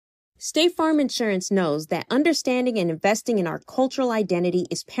State Farm Insurance knows that understanding and investing in our cultural identity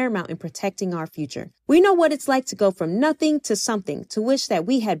is paramount in protecting our future. We know what it's like to go from nothing to something, to wish that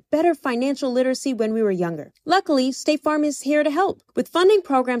we had better financial literacy when we were younger. Luckily, State Farm is here to help with funding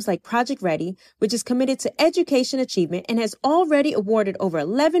programs like Project Ready, which is committed to education achievement and has already awarded over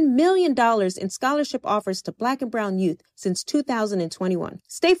 $11 million in scholarship offers to Black and brown youth since 2021.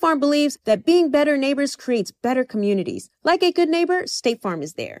 State Farm believes that being better neighbors creates better communities. Like a good neighbor, State Farm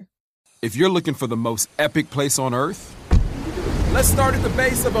is there. If you're looking for the most epic place on Earth, let's start at the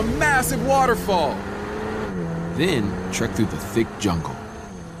base of a massive waterfall. Then trek through the thick jungle.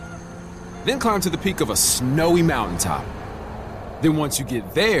 Then climb to the peak of a snowy mountaintop. Then once you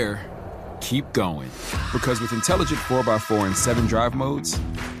get there, keep going. Because with intelligent 4x4 and 7 drive modes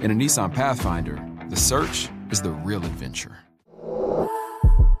and a Nissan Pathfinder, the search is the real adventure.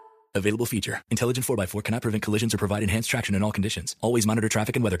 Available feature. Intelligent 4x4 cannot prevent collisions or provide enhanced traction in all conditions. Always monitor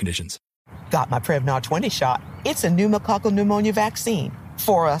traffic and weather conditions. Got my Prevnar 20 shot. It's a pneumococcal pneumonia vaccine.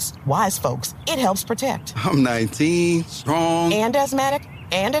 For us, wise folks, it helps protect. I'm 19, strong. And asthmatic,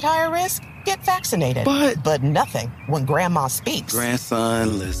 and at higher risk. Get vaccinated. But nothing when grandma speaks.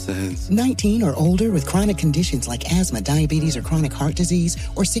 Grandson listens. 19 or older with chronic conditions like asthma, diabetes, or chronic heart disease,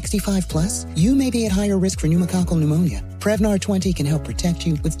 or 65 plus, you may be at higher risk for pneumococcal pneumonia. Prevnar 20 can help protect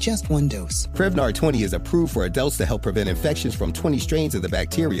you with just one dose. Prevnar 20 is approved for adults to help prevent infections from 20 strains of the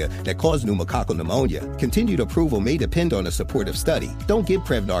bacteria that cause pneumococcal pneumonia. Continued approval may depend on a supportive study. Don't get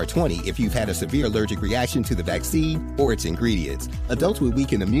Prevnar 20 if you've had a severe allergic reaction to the vaccine or its ingredients. Adults with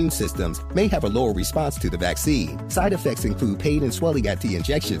weakened immune systems may have a lower response to the vaccine. Side effects include pain and swelling at the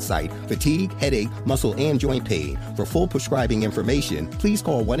injection site, fatigue, headache, muscle, and joint pain. For full prescribing information, please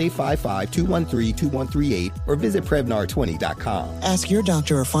call 1-855-213-2138 or visit Prevnar20.com. Ask your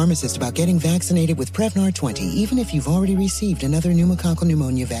doctor or pharmacist about getting vaccinated with Prevnar 20, even if you've already received another pneumococcal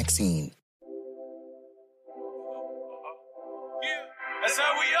pneumonia vaccine. That's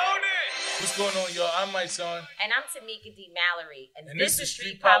how we own it. What's going on, y'all? I'm Mike Son. And I'm Tamika D. Mallory. And this is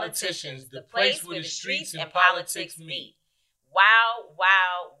Street Politicians, the place where the streets and politics meet. Wow,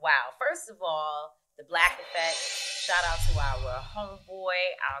 wow, wow. First of all, the Black Effect. Shout out to our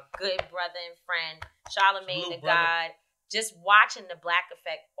homeboy, our good brother and friend, Charlamagne the God. Just watching the Black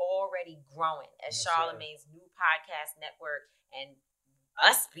Effect already growing as Charlamagne's new podcast network and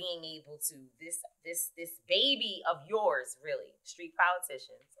us being able to this baby of yours, really, Street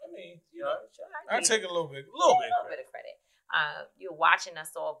Politicians. I mean, you know, I take a little bit of credit. You're watching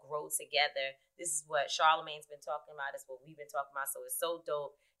us all grow together. This is what Charlamagne's been talking about. It's what we've been talking about. So it's so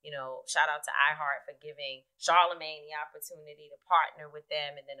dope. You know, shout out to iHeart for giving Charlamagne the opportunity to partner with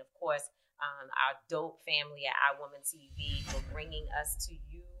them, and then of course our dope family at iWoman TV for bringing us to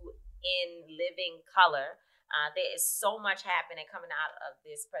you in living color. There is so much happening coming out of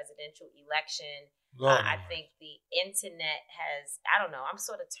this presidential election. I think the internet has, I don't know, I'm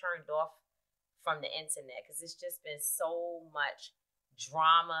sort of turned off from the internet because it's just been so much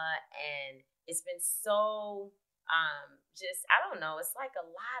drama and it's been so I don't know, it's like a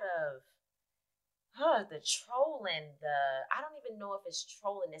lot of the trolling, I don't even know if it's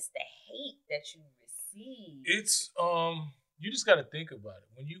trolling, it's the hate that you receive. It's you just got to think about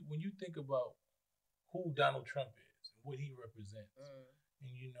it. When you think about who Donald Trump is and what he represents, and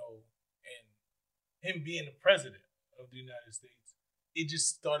you know, and him being the president of the United States, it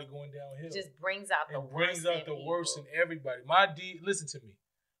just started going downhill. It just brings out the worst. In everybody. Listen to me.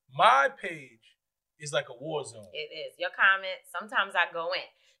 My page is like a war zone. It is. Your comments. Sometimes I go in,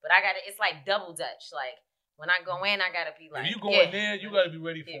 but it's like double dutch. Like when I go in, I gotta be like. If you go in there, you gotta be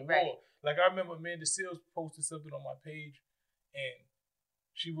ready for war. Like I remember Amanda Seales posted something on my page, and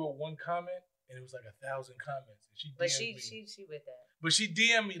she wrote one comment. And it was like 1,000 comments. And she with that. But she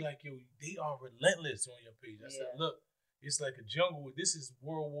DM'd me like, yo, they are relentless on your page. I said, look, it's like a jungle. This is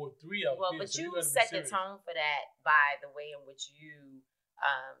World War III out there. Well, but so you set the tone for that by the way in which you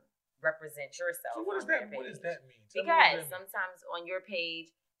represent yourself. So what does that mean? Because sometimes on your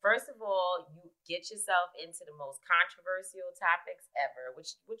page, first of all, you get yourself into the most controversial topics ever,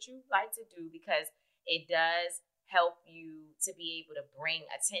 which you like to do because it does help you to be able to bring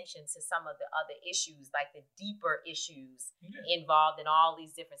attention to some of the other issues, like the deeper issues involved in all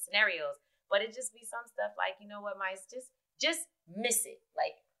these different scenarios. But it just be some stuff like, you know what, Mice, just miss it.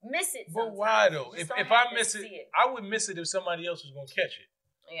 Like, miss it sometimes. But why, though? If I miss it, I would miss it if somebody else was going to catch it.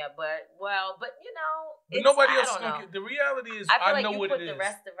 Yeah, but you know. But nobody else is going to catch it. The reality is, I know what it is. You put the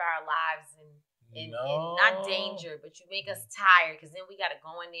rest of our lives in in not danger, but you make us tired because then we got to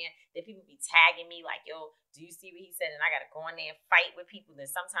go in there. Then people be tagging me like, yo, do you see what he said? And I got to go in there and fight with people. Then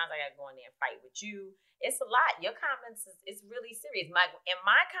sometimes I got to go in there and fight with you. It's a lot. Your comments, it's really serious. In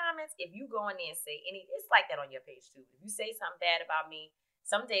my comments, if you go in there and say it's like that on your page too. If you say something bad about me,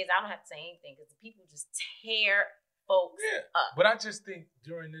 some days I don't have to say anything because the people just tear folks up. But I just think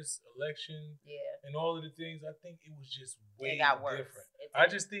during this election and all of the things, I think it was just way different. I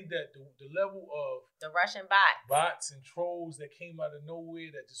just think that the level of the Russian bots and trolls that came out of nowhere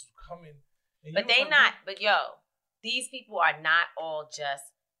that just were coming. But these people are not all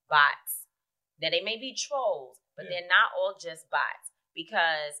just bots. Now they may be trolls, but they're not all just bots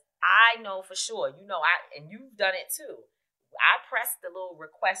because I know for sure, and you've done it too. I press the little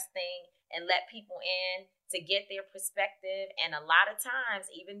request thing and let people in to get their perspective. And a lot of times,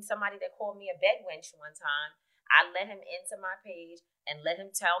 even somebody that called me a bed wench one time, I let him into my page and let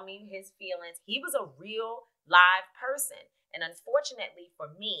him tell me his feelings. He was a real live person. And unfortunately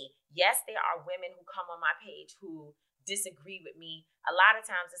for me, yes, there are women who come on my page who disagree with me. A lot of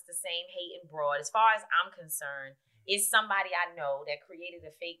times it's the same hate and broad. As far as I'm concerned, it's somebody I know that created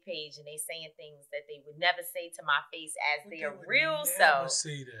a fake page and they saying things that they would never say to my face as their real self.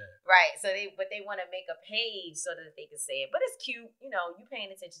 Say that. Right. So they want to make a page so that they can say it. But it's cute. You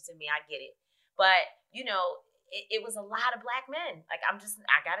paying attention to me. I get it. But, it was a lot of black men. Like, I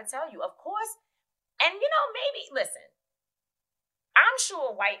got to tell you, of course. And, maybe, listen, I'm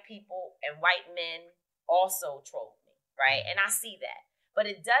sure white people and white men also troll me, right? And I see that. But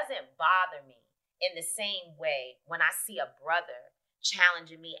it doesn't bother me in the same way when I see a brother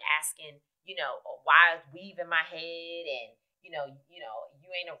challenging me, asking, why is weave in my head? And,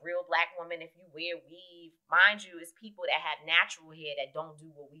 you ain't a real black woman if you wear weave. Mind you, it's people that have natural hair that don't do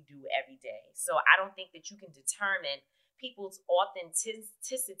what we do every day. So I don't think that you can determine people's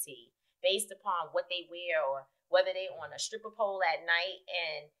authenticity based upon what they wear or whether they on a stripper pole at night.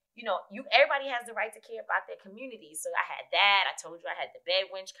 And, everybody has the right to care about their community. So I had that. I told you I had the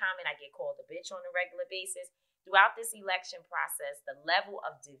bed wench comment. I get called a bitch on a regular basis. Throughout this election process, the level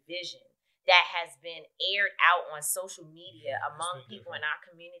of division that has been aired out on social media among people in our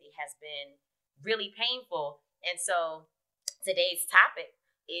community has been really painful. And so today's topic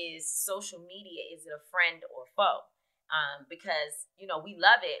is social media. Is it a friend or foe? Because, we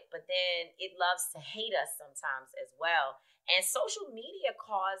love it, but then it loves to hate us sometimes as well. And social media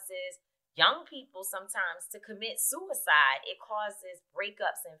causes young people sometimes to commit suicide. It causes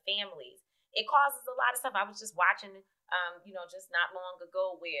breakups in families. It causes a lot of stuff. I was just watching, just not long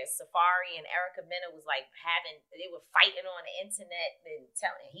ago where Safari and Erica Mena was they were fighting on the internet and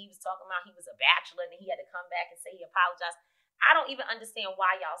he was talking about he was a bachelor and he had to come back and say he apologized. I don't even understand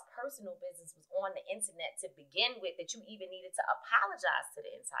why y'all's personal business was on the internet to begin with, that you even needed to apologize to the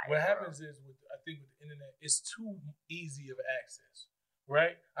entire world. What happens is, I think with the internet, it's too easy of access,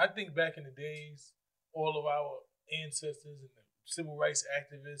 right? I think back in the days, all of our ancestors and the civil rights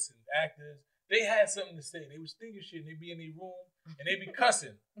activists and actors, they had something to say. They was thinking shit, and they'd be in their room, and they'd be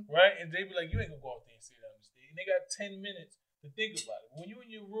cussing, right? And they'd be like, you ain't gonna go out there and say that on the stage. And they got 10 minutes to think about it. When you in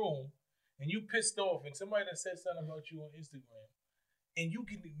your room, and you pissed off, and somebody that said something about you on Instagram, and you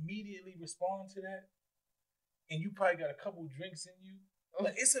can immediately respond to that, and you probably got a couple drinks in you,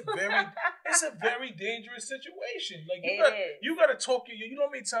 like it's a very dangerous situation. Like you gotta talk. You know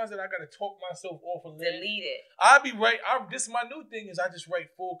how many times that I gotta talk myself off a ledge? Delete it. I'll be right. This my new thing is I just write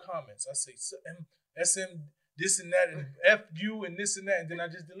full comments. I say SM this and that and F you and this and that, and then I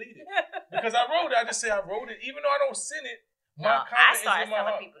just delete it because I wrote it. I just say I wrote it, even though I don't send it. I started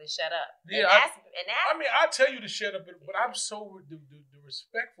telling people to shut up. Yeah, I tell you to shut up, but I'm so the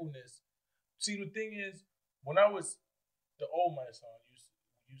respectfulness. See, the thing is, when I was the old my son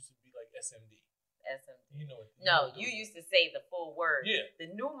used to be like SMD. You know it. You used to say the full word. Yeah.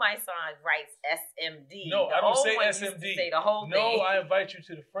 The new my son writes SMD. No, I don't say SMD. Used to say the whole thing. No, I invite you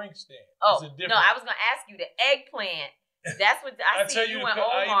to the Frank stand. Oh, no, I was gonna ask you the eggplant. That's what I see. You and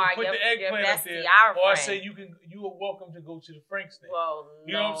Omar, put the eggplant up there, or I say you are welcome to go to the Frank stand. Well,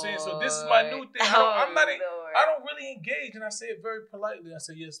 you know what I'm saying? So this is my new thing. I don't really engage, and I say it very politely. I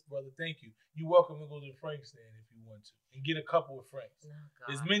say, yes, brother, thank you. You're welcome to go to the Frank stand if you want to, and get a couple of Franks,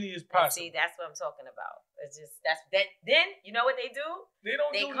 as many as possible. See, that's what I'm talking about. It's just that. Then you know what they do? They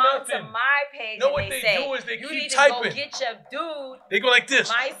don't do come nothing. to my page. No, and what they say, do is they you keep need typing. To go get your dude. They go like this.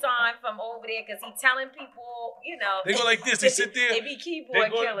 My son from over there, because he's telling people, They go like this. They sit there. They be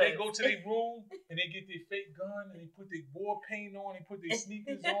keyboard killers. They go to their room and they get their fake gun and they put their war paint on. They put their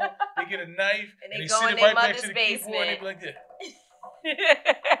sneakers on. They get a knife and they go sit in their right next to the basement. keyboard and they be like this.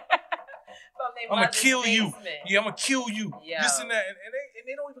 I'm gonna kill you. Yeah, I'm gonna kill you. Yo. This and that, and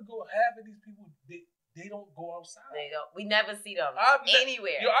they don't even go. Half of these people they don't go outside. They don't. We never see them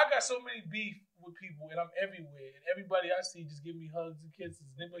anywhere. I got so many beef with people, and I'm everywhere, and everybody I see just give me hugs and kisses.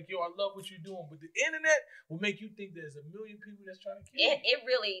 And they're like, "Yo, I love what you're doing," but the internet will make you think there's a million people that's trying to kill you. It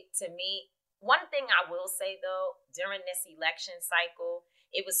really, to me, one thing I will say though, during this election cycle,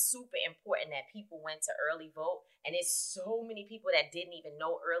 it was super important that people went to early vote, and there's so many people that didn't even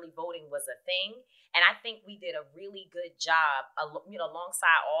know early voting was a thing. And I think we did a really good job,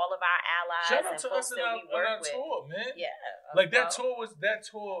 alongside all of our allies. Shout out to us on our tour, man. Yeah, like that tour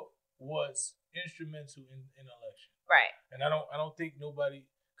was instrumental in election, right? And I don't think nobody,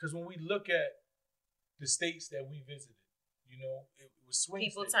 because when we look at the states that we visited, it was swing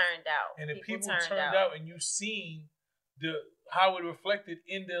people states. Turned out, and if people turned out, and you've seen how it reflected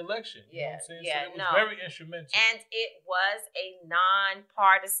in the election, you know what I'm saying? So it was very instrumental, and it was a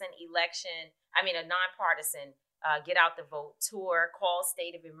nonpartisan election. I mean, a nonpartisan get out the vote tour, call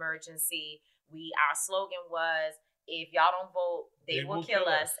state of emergency. Our slogan was, if y'all don't vote, they will kill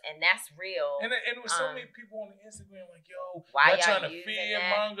us. And that's real. And there was so many people on the Instagram like, yo, why y'all trying to fear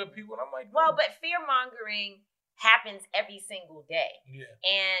monger people? And I'm like, well, but fear mongering happens every single day. Yeah.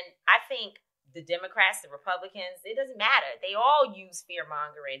 And I think the Democrats, the Republicans, it doesn't matter. They all use fear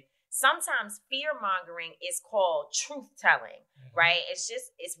mongering. Sometimes fear mongering is called truth telling, right? It's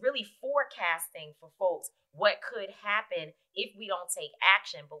really forecasting for folks what could happen if we don't take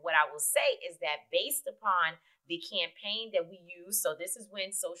action. But what I will say is that based upon the campaign that we used, so this is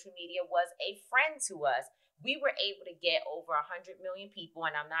when social media was a friend to us, we were able to get over 100 million people,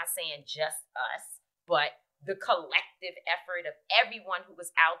 and I'm not saying just us, but the collective effort of everyone who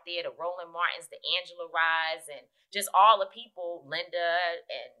was out there, the Roland Martins, the Angela Rise, and just all the people, Linda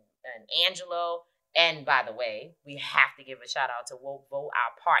and Angelo. And by the way, we have to give a shout out to Woke Vote,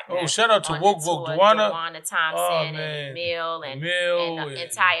 our partner. Oh, shout out to Woke Vote, Dwana Thompson, and Mill and the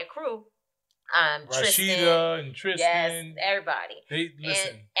entire crew. Rashida and Tristan. Yes, everybody. They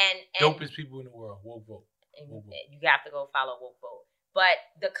listen. And dopest people in the world. Woke Vote. You have to go follow Woke Vote. But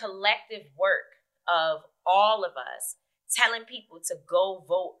the collective work of all of us telling people to go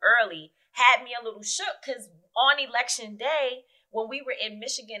vote early had me a little shook, because on election day, when we were in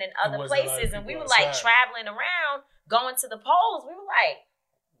Michigan and other places and we were like traveling around, going to the polls, we were like,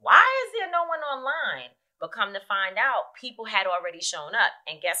 why is there no one online? But come to find out, people had already shown up.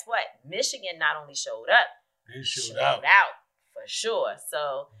 And guess what? Michigan not only showed up, they showed out for sure.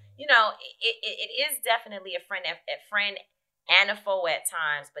 So, it is definitely a friend and a foe at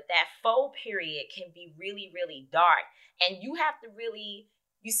times, but that foe period can be really, really dark. And you have to really,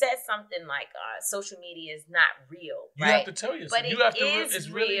 you said something like social media is not real, right? You have to tell yourself. But it's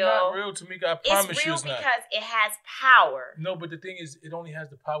really not real to me. I promise you it's not. It's real because it has power. No, but the thing is, it only has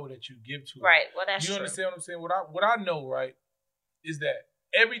the power that you give to it. Right, well, that's true. You understand what I'm saying? What I know, right, is that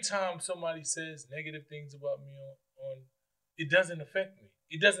every time somebody says negative things about me on it doesn't affect me.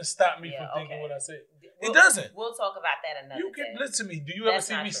 It doesn't stop me from thinking what I say. It doesn't. We'll talk about that another day. You can listen to me. Do you ever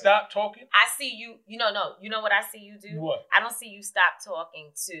see me stop talking? I see you. You know what I see you do? What? I don't see you stop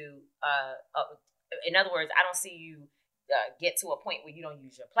talking to. In other words, I don't see you get to a point where you don't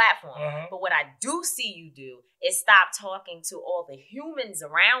use your platform. But what I do see you do is stop talking to all the humans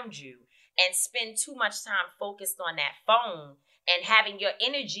around you and spend too much time focused on that phone and having your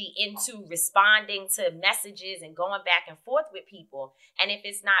energy into responding to messages and going back and forth with people. And if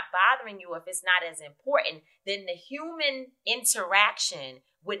it's not bothering you, if it's not as important, then the human interaction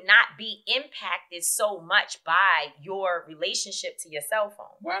would not be impacted so much by your relationship to your cell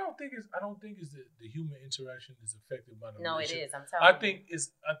phone. Well, I don't think it's the human interaction is affected by the relationship. No, it is. I'm telling you.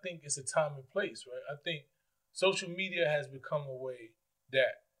 I think it's a time and place, right? I think social media has become a way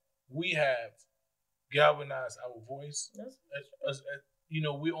that we have galvanized our voice.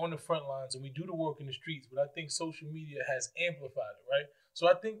 We're on the front lines and we do the work in the streets, but I think social media has amplified it, right? So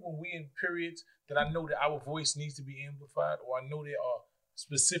I think when we're in periods that I know that our voice needs to be amplified, or I know there are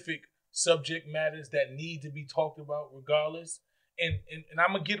specific subject matters that need to be talked about regardless, and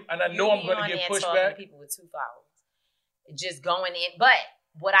I'm gonna get, and I know I'm gonna get pushback. People with 2 followers, just going in, but.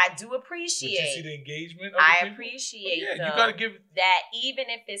 What I do appreciate, did you see the engagement? I appreciate you gotta give that. Even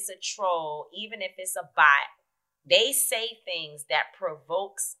if it's a troll, even if it's a bot, they say things that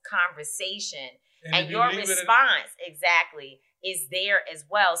provokes conversation, and your response exactly is there as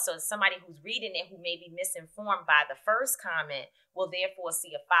well. So somebody who's reading it who may be misinformed by the first comment will therefore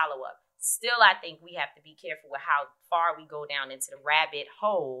see a follow up. Still, I think we have to be careful with how far we go down into the rabbit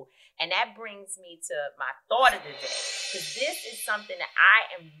hole. And that brings me to my thought of the day. Because this is something that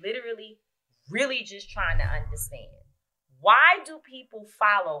I am literally, really just trying to understand. Why do people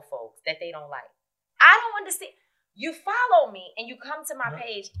follow folks that they don't like? I don't understand. You follow me and you come to my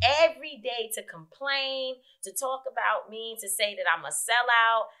page every day to complain, to talk about me, to say that I'm a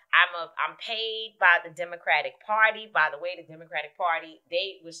sellout. I'm paid by the Democratic Party. By the way, the Democratic Party,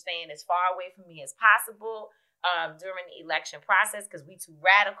 they were staying as far away from me as possible during the election process because we too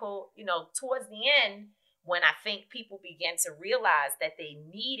radical. You know, towards the end, when I think people began to realize that they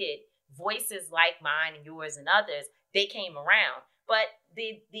needed voices like mine and yours and others, they came around. But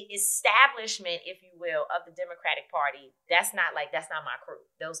the establishment, if you will, of the Democratic Party, that's not my crew.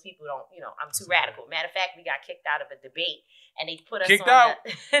 Those people don't, I'm too radical. Matter of fact, we got kicked out of a debate and they put us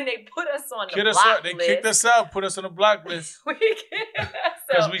on the block list. They kicked us out, put us on the block list.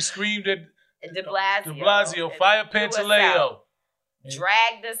 Because we screamed at De Blasio, fire Pantaleo.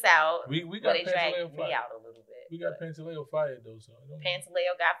 Dragged us out. We got Pantaleo fired. Me out a little bit. We got Pantaleo fired though. So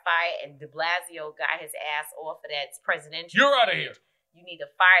Pantaleo got fired and De Blasio got his ass off of that presidential. You're out of here. You need to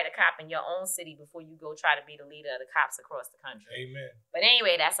fire the cop in your own city before you go try to be the leader of the cops across the country. Amen. But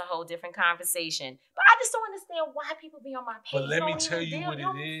anyway, that's a whole different conversation. But I just don't understand why people be on my page. But let me tell you what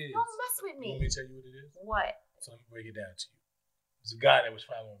it is. Don't mess with me. Let me tell you what it is. What? So let me break it down to you. There's a guy that was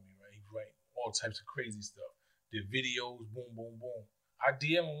following me, right? He's writing all types of crazy stuff. Did videos, boom, boom, boom. I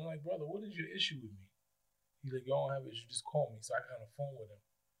DM him, I'm like, brother, what is your issue with me? He's like, you don't have an issue, just call me. So I got on the phone with him.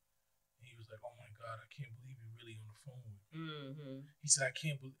 And he was like, oh my God, I can't believe you're really on the phone with me. Mm-hmm. He said, I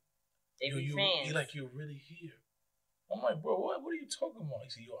can't believe you're like, you're really here. I'm like, bro, what are you talking about?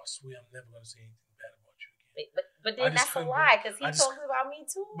 He said, yo, I swear I'm never going to say anything bad about you again. But then that's a lie, because he talks about me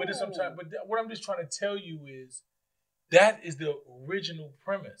too. But what I'm just trying to tell you is, that is the original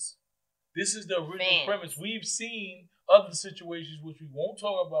premise. This is the original premise. We've seen other situations which we won't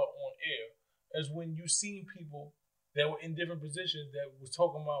talk about on air, as when you seen people that were in different positions that was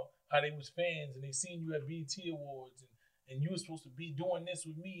talking about how they was fans and they seen you at BET Awards and you were supposed to be doing this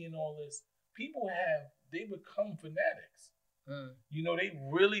with me and all this. People they become fanatics. You know, they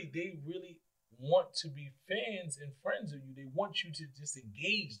really want to be fans and friends of you. They want you to just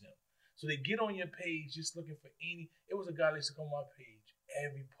engage them. So they get on your page just looking for it was a guy that used to come on my page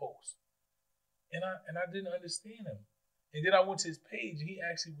every post. And I didn't understand him. And then I went to his page and he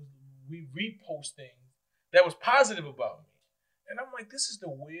actually we repost things that was positive about me. And I'm like, this is the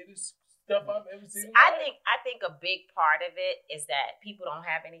weirdest stuff I've ever seen. I think a big part of it is that people don't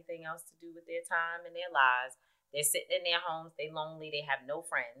have anything else to do with their time and their lives. They're sitting in their homes, they're lonely, they have no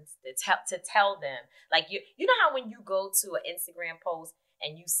friends to tell them. Like, you know how when you go to an Instagram post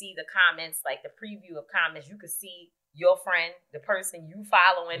and you see the comments, like the preview of comments, you could see your friend, the person you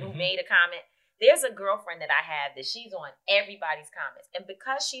following who made a comment. There's a girlfriend that I have that she's on everybody's comments. And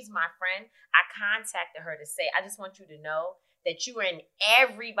because she's my friend, I contacted her to say, I just want you to know that you are in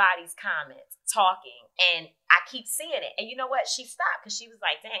everybody's comments talking. And I keep seeing it. And you know what? She stopped because she was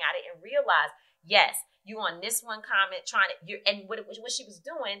like, dang, I didn't realize. Yes, you on this one comment and what she was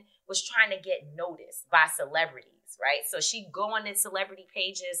doing was trying to get noticed by celebrities, right? So she'd go on the celebrity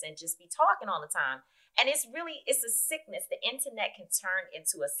pages and just be talking all the time. And it's a sickness. The internet can turn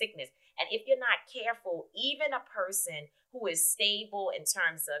into a sickness. And if you're not careful, even a person who is stable in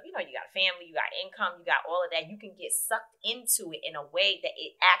terms of, you got a family, you got income, you got all of that, you can get sucked into it in a way that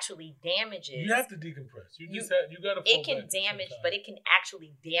it actually damages. You have to decompress. You got to. It can damage, but it can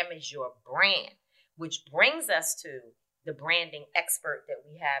actually damage your brand, which brings us to the branding expert that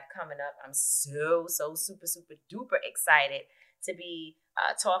we have coming up. I'm so super, super duper excited to be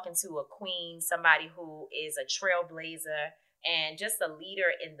talking to a queen, somebody who is a trailblazer and just a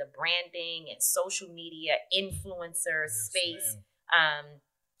leader in the branding and social media influencer space.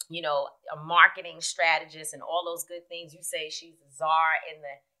 A marketing strategist and all those good things. You say she's a czar in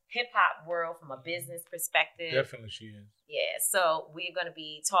the hip hop world from a business perspective. Definitely she is. Yeah, so we're going to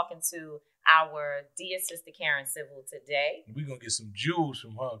be talking to our dear sister Karen Civil today. We're going to get some jewels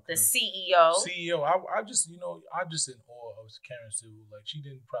from her. The CEO. I just in awe of Karen Civil. Like, she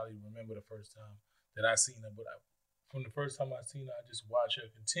didn't probably remember the first time that I seen her, but from the first time I seen her, I just watched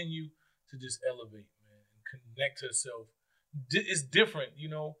her continue to just elevate, man, and connect herself. It's different,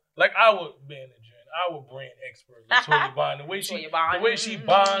 like our manager and our brand expert, Latoya Bond. The way she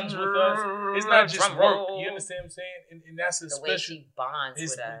bonds with us, it's not just work. You understand what I'm saying? And that's a the special. way she bonds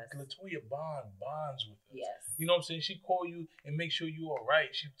with us. Latoya bonds with us. Yes. You know what I'm saying? She call you and make sure you all right.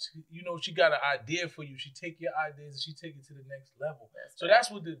 She got an idea for you. She take your ideas and she take it to the next level.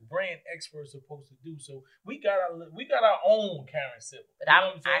 That's what the brand expert is supposed to do. So we got our own Karen Civil. But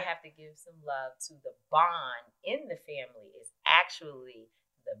I have to give some love to the bond in the family is actually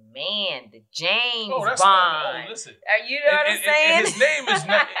the man, the James Bond. Listen. You know what I'm saying? And his name is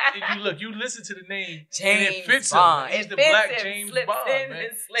not. You listen to the name, James and it fits Bond. him. He's the black James Bond, man.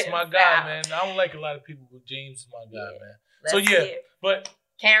 It's my guy, man. I don't like a lot of people, but James is my guy, man. But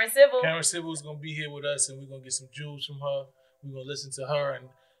Karen Civil. Karen Civil is gonna be here with us, and we're gonna get some jewels from her. We're gonna listen to her and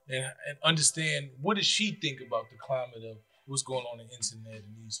understand what does she think about the climate of what's going on the internet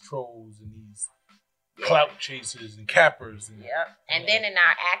and these trolls and these clout chasers and cappers. And then in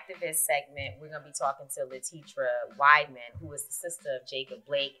our activist segment, we're going to be talking to Latitra Weidman, who is the sister of Jacob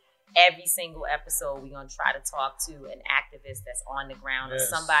Blake. Every single episode, we're going to try to talk to an activist that's on the ground or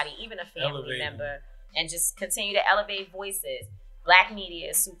somebody, even a family member, and just continue to elevate voices. Black media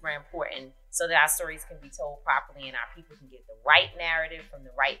is super important so that our stories can be told properly and our people can get the right narrative from the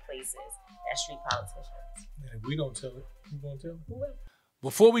right places as street politicians. And if we don't tell it, who's going to tell it? Who will?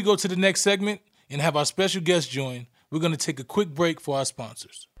 Before we go to the next segment and have our special guest join, we're going to take a quick break for our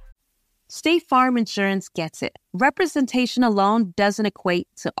sponsors. State Farm Insurance gets it. Representation alone doesn't equate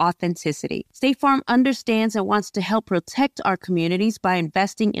to authenticity. State Farm understands and wants to help protect our communities by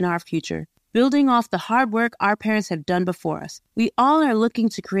investing in our future. Building off the hard work our parents have done before us, we all are looking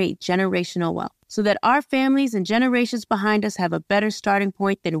to create generational wealth so that our families and generations behind us have a better starting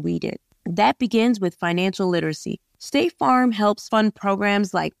point than we did. That begins with financial literacy. State Farm helps fund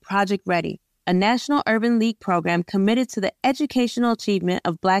programs like Project Ready, a National Urban League program committed to the educational achievement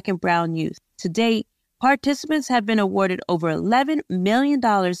of Black and Brown youth. To date, participants have been awarded over $11 million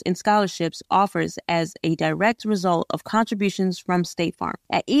in scholarships offers as a direct result of contributions from State Farm.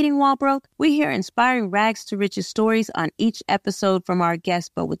 At Eating While Broke, we hear inspiring rags to riches stories on each episode from our guests,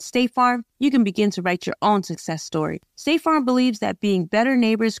 but with State Farm, you can begin to write your own success story. State Farm believes that being better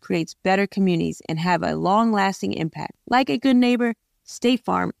neighbors creates better communities and have a long-lasting impact. Like a good neighbor, State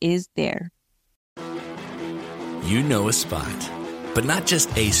Farm is there. You know a spot, but not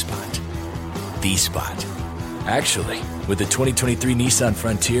just a spot. The spot. Actually, with the 2023 Nissan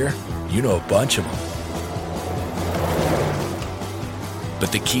Frontier, you know a bunch of them.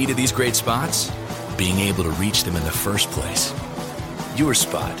 But the key to these great spots? Being able to reach them in the first place. Your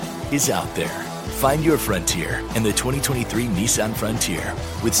spot is out there. Find your Frontier in the 2023 Nissan Frontier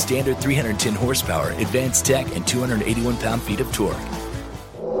with standard 310 horsepower, advanced tech, and 281 pound-feet of torque.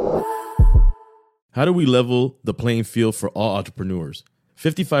 How do we level the playing field for all entrepreneurs?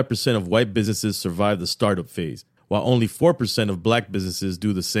 55% of white businesses survive the startup phase, while only 4% of black businesses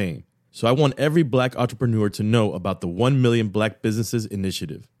do the same. So I want every black entrepreneur to know about the 1 Million Black Businesses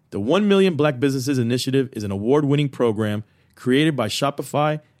Initiative. The 1 Million Black Businesses Initiative is an award-winning program created by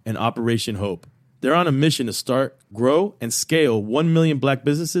Shopify and Operation Hope. They're on a mission to start, grow, and scale 1 million black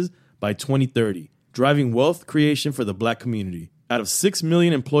businesses by 2030, driving wealth creation for the black community. Out of 6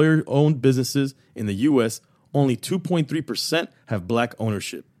 million employer-owned businesses in the U.S., only 2.3% have black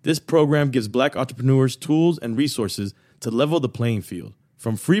ownership. This program gives black entrepreneurs tools and resources to level the playing field,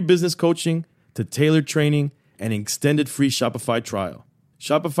 from free business coaching to tailored training and an extended free Shopify trial.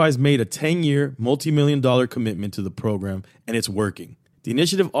 Shopify's made a 10-year, multi-million-dollar commitment to the program, and it's working. The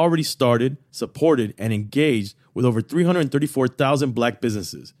initiative already started, supported, and engaged with over 334,000 black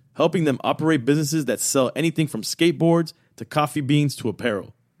businesses, helping them operate businesses that sell anything from skateboards to coffee beans to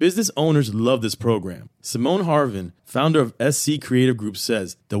apparel. Business owners love this program. Simone Harvin, founder of SC Creative Group,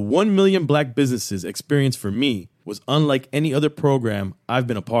 says, "The 1 Million Black Businesses experience for me was unlike any other program I've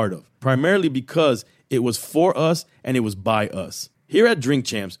been a part of, primarily because it was for us and it was by us." Here at Drink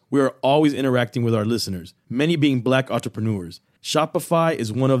Champs, we are always interacting with our listeners, many being black entrepreneurs. Shopify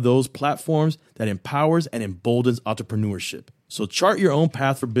is one of those platforms that empowers and emboldens entrepreneurship. So chart your own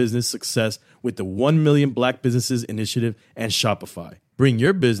path for business success with the 1 Million Black Businesses Initiative and Shopify. Bring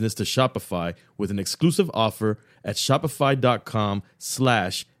your business to Shopify with an exclusive offer at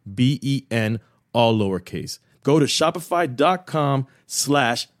shopify.com/BEN, all lowercase. Go to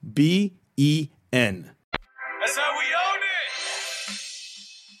shopify.com/BEN. That's how we own it.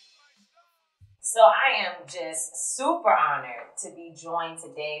 So I am just super honored to be joined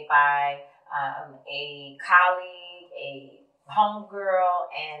today by a colleague, a homegirl,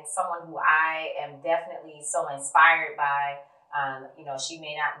 and someone who I am definitely so inspired by. She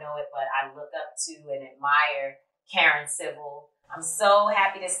may not know it, but I look up to and admire Karen Civil. I'm so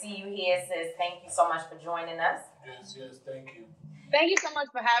happy to see you here, sis. Thank you so much for joining us. Yes, thank you. Thank you so much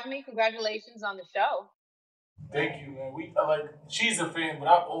for having me. Congratulations on the show. Thank you, man. She's a fan, but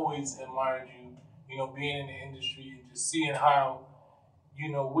I've always admired you, being in the industry and just seeing how,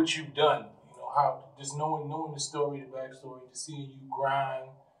 what you've done, how just knowing the story, the backstory, just seeing you grind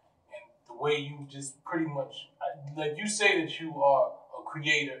and the way you just pretty much, like you say that you are a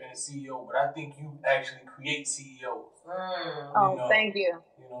creator and a CEO, but I think you actually create CEOs. Thank you.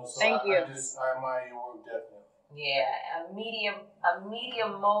 So Thank you. I admire your work definitely. Yeah, a media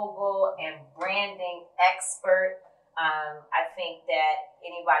mogul and branding expert. I think that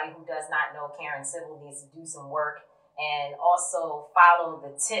anybody who does not know Karen Civil needs to do some work and also follow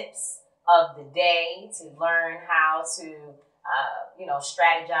the tips of the day to learn how to,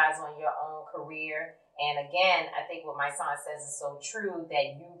 strategize on your own career. And again, I think what my son says is so true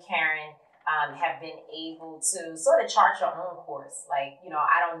that you, Karen, have been able to sort of chart your own course. Like,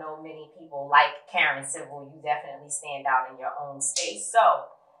 I don't know many people like Karen Civil. You definitely stand out in your own space. So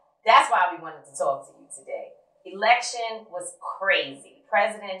that's why we wanted to talk to you today. Election was crazy.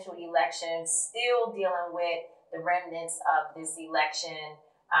 Presidential election, still dealing with the remnants of this election.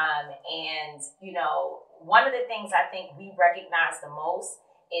 One of the things I think we recognize the most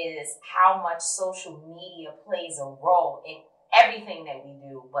is how much social media plays a role in everything that we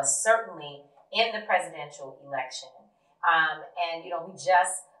do, but certainly in the presidential election. We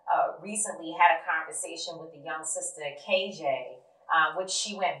just recently had a conversation with the young sister, KJ, which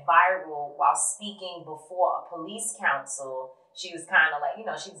she went viral while speaking before a police council. She was kind of like,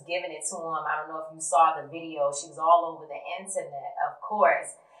 she was giving it to him. I don't know if you saw the video. She was all over the internet, of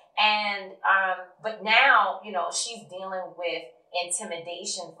course. And, but now, she's dealing with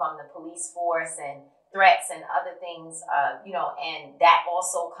intimidation from the police force and threats and other things, and that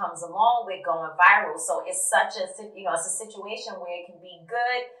also comes along with going viral. So it's such a, it's a situation where it can be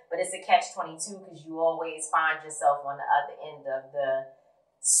good, but it's a catch-22 because you always find yourself on the other end of the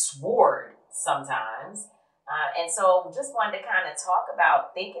sword sometimes. And so just wanted to kind of talk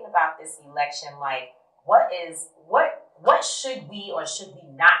about thinking about this election, like what should we or should we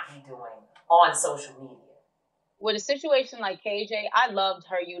not be doing on social media? With a situation like KJ, I loved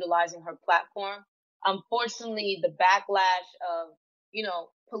her utilizing her platform. Unfortunately, the backlash of,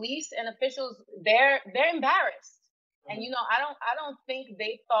 police and officials, they're embarrassed. Mm-hmm. And, I don't think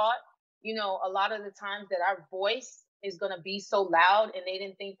they thought, a lot of the times that our voice is going to be so loud, and they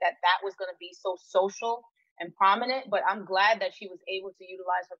didn't think that was going to be so social and prominent. But I'm glad that she was able to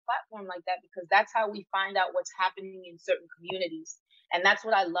utilize her platform like that, because that's how we find out what's happening in certain communities. And that's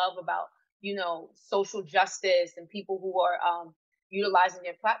what I love about, social justice and people who are utilizing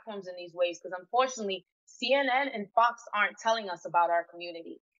their platforms in these ways. Because unfortunately, CNN and Fox aren't telling us about our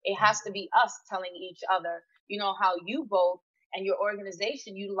community. It has to be us telling each other, how you both and your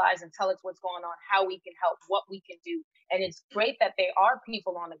organization utilize and tell us what's going on, how we can help, what we can do. And it's great that there are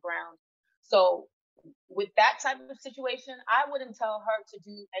people on the ground. So with that type of situation, I wouldn't tell her to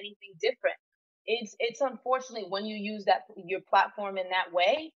do anything different. It's unfortunately when you use your platform in that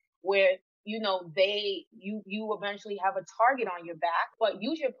way, where you eventually have a target on your back, but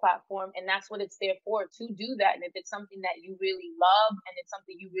use your platform, and that's what it's there for, to do that. And if it's something that you really love and it's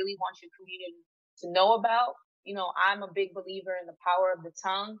something you really want your community to know about, I'm a big believer in the power of the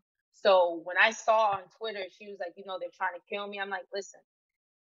tongue. So when I saw on Twitter, she was like, they're trying to kill me. I'm like, listen,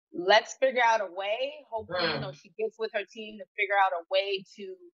 let's figure out a way. Hopefully, she gets with her team to figure out a way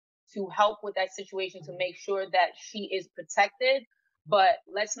to help with that situation, to make sure that she is protected. But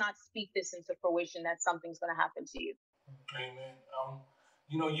let's not speak this into fruition that something's going to happen to you. Amen.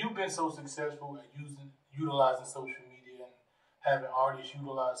 You've been so successful at utilizing social media and having artists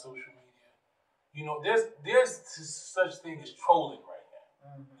utilize social media. There's such thing as trolling right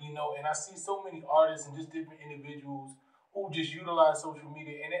now. Mm-hmm. And I see so many artists and just different individuals who just utilize social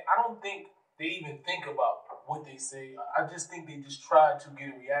media, and I don't think they even think about what they say. I just think they just try to get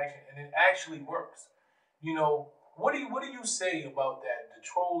a reaction, and it actually works. What do you say about that? The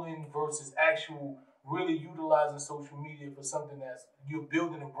trolling versus actual really utilizing social media for something that's you're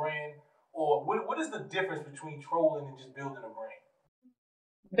building a brand, or what is the difference between trolling and just building a brand?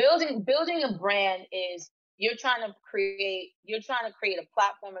 Building a brand is you're trying to create a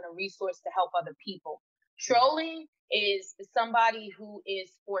platform and a resource to help other people. Trolling is somebody who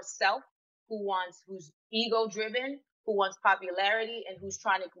is for self, who's ego driven, who wants popularity, and who's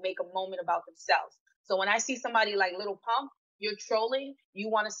trying to make a moment about themselves. So when I see somebody like Lil Pump, you're trolling, you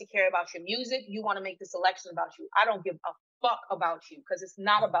want us to care about your music, you want to make this election about you. I don't give a fuck about you, because it's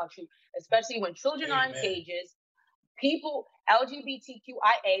not about you, especially when children are in cages, people,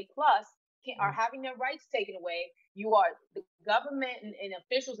 LGBTQIA plus, are having their rights taken away. The government and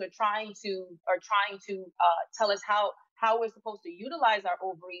officials are trying to tell us how we're supposed to utilize our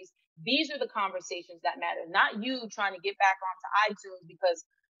ovaries. These are the conversations that matter, not you trying to get back onto iTunes because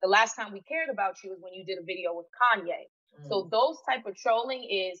the last time we cared about you was when you did a video with Kanye. So those type of trolling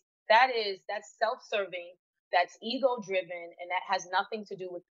that's self-serving, that's ego-driven, and that has nothing to do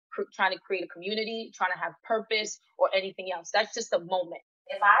with trying to create a community, trying to have purpose, or anything else. That's just a moment.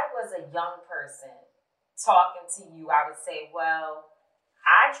 If I was a young person talking to you, I would say, well,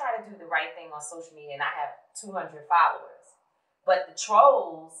 I I try to do the right thing on social media, and I have 200 followers. But the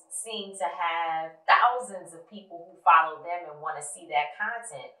trolls seem to have thousands of people who follow them and want to see that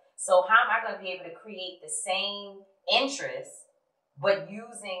content. So how am I going to be able to create the same interest, but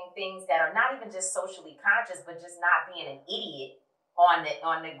using things that are not even just socially conscious, but just not being an idiot on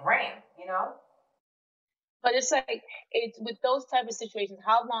the gram, you know? But it's like, it's with those type of situations,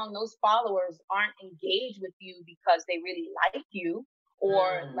 how long those followers aren't engaged with you because they really like you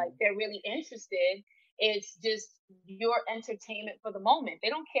or like they're really interested. It's just your entertainment for the moment. They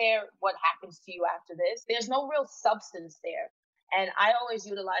don't care what happens to you after this. There's no real substance there. And I always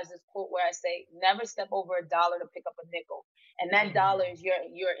utilize this quote where I say, never step over $1 to pick up a nickel. And that dollar is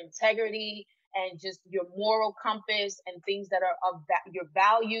your integrity and just your moral compass and things that are of your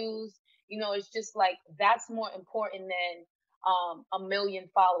values. You know, it's just like, that's more important than 1 million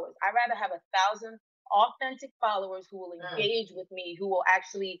followers. I'd rather have 1,000 authentic followers who will engage with me, who will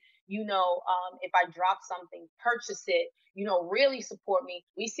actually, you know, if I drop something, purchase it, you know, really support me.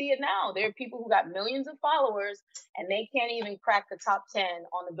 We see it now. There are people who got millions of followers and they can't even crack the top 10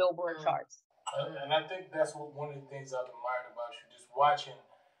 on the Billboard charts. And I think that's one of the things I've admired about you, just watching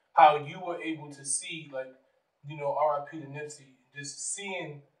how you were able to see, like, you know, R.I.P. to Nipsey, just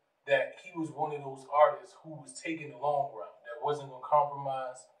seeing that he was one of those artists who was taking the long route, that wasn't going to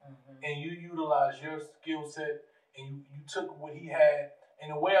compromise. And you utilized your skill set and you took what he had.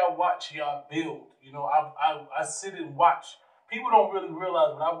 And the way I watch y'all build, you know, I sit and watch. People don't really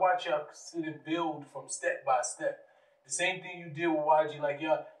realize, but I watch y'all sit and build from step by step. The same thing you did with YG, like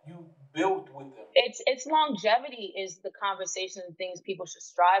y'all, you built with them. It's longevity is the conversation and things people should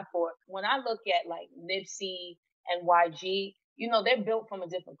strive for. When I look at like Nipsey and YG, you know, they're built from a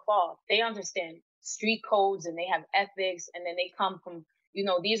different cloth. They understand street codes and they have ethics, and then they come from, you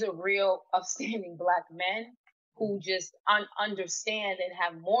know, these are real upstanding Black men who just understand and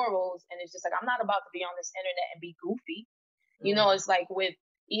have morals. And it's just like, I'm not about to be on this internet and be goofy. You know, it's like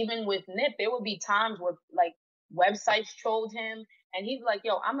even with Nip, there will be times where like websites trolled him and he'd be like,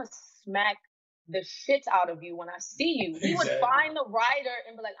 yo, I'm going to smack the shit out of you when I see you. He would find the writer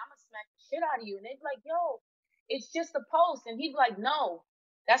and be like, I'm going to smack the shit out of you. And they'd be like, yo, it's just a post. And he'd be like, no,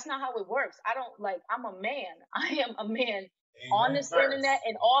 that's not how it works. I don't like, I'm a man. I am a man on this internet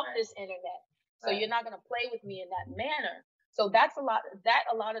and off this internet. So you're not going to play with me in that manner. So that's a lot of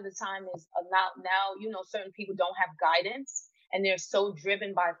the time is now, you know, certain people don't have guidance and they're so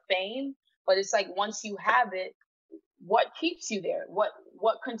driven by fame. But it's like, once you have it, what keeps you there? What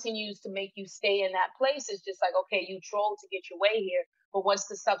continues to make you stay in that place is just like, okay, you troll to get your way here, but what's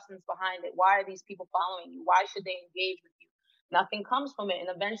the substance behind it? Why are these people following you? Why should they engage with you? Nothing comes from it.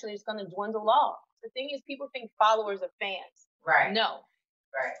 And eventually it's going to dwindle off. The thing is, people think followers are fans. Right. No.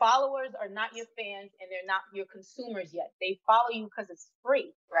 Right. Followers are not your fans and they're not your consumers yet. They follow you because it's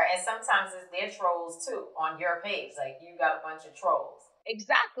free. Right. And sometimes it's their trolls too on your page. Like you got a bunch of trolls.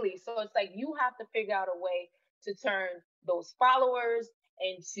 Exactly. So it's like you have to figure out a way to turn those followers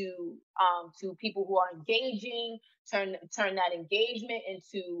into to people who are engaging, turn that engagement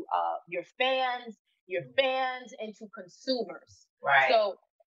into your fans into consumers. Right. So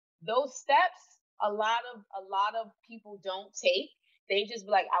those steps a lot of people don't take. They just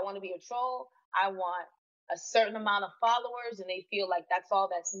be like, I want to be a troll. I want a certain amount of followers, and they feel like that's all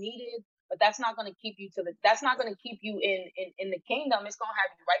that's needed. But that's not going to keep you that's not going to keep you in the kingdom. It's going to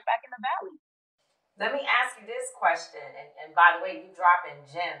have you right back in the valley. Let me ask you this question. And by the way, you dropping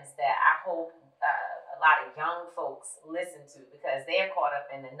gems that I hope a lot of young folks listen to, because they're caught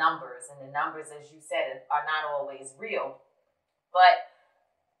up in the numbers. And the numbers, as you said, are not always real. But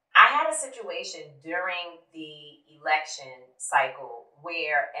I had a situation during the election cycle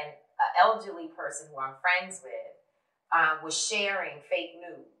where an elderly person who I'm friends with was sharing fake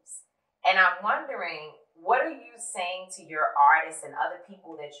news. And I'm wondering, what are you saying to your artists and other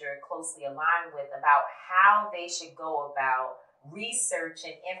people that you're closely aligned with about how they should go about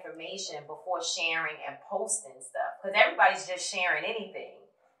researching information before sharing and posting stuff? Because everybody's just sharing anything.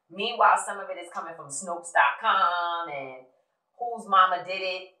 Meanwhile, some of it is coming from Snopes.com and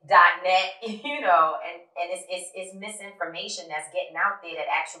whosemamadidit.net, you know, and it's misinformation that's getting out there that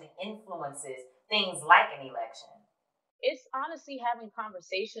actually influences things like an election. It's honestly having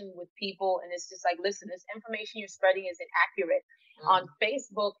conversation with people, and it's just like, listen, this information you're spreading isn't accurate. On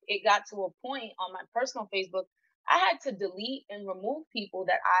Facebook, it got to a point on my personal Facebook, I had to delete and remove people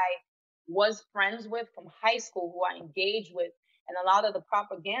that I was friends with from high school who I engaged with, and a lot of the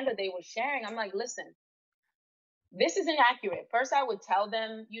propaganda they were sharing, I'm like, listen, this is inaccurate. First, I would tell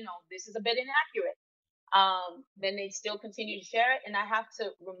them, you know, this is a bit inaccurate. then they still continue to share it. And I have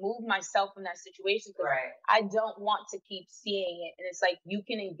to remove myself from that situation because I don't want to keep seeing it. And it's like, you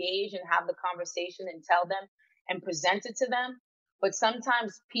can engage and have the conversation and tell them and present it to them. But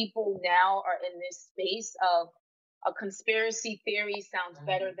sometimes people now are in this space of a conspiracy theory sounds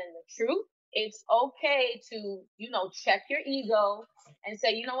better than the truth. It's okay to, check your ego and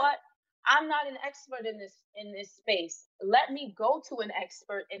say, you know what? I'm not an expert in this space. Let me go to an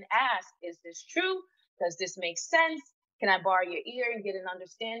expert and ask, is this true? Does this make sense? Can I borrow your ear and get an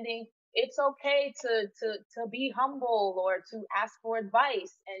understanding? It's okay to be humble or to ask for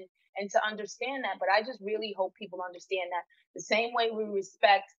advice and to understand that. But I just really hope people understand that the same way we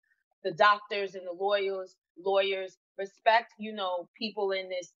respect the doctors and the lawyers, respect, people in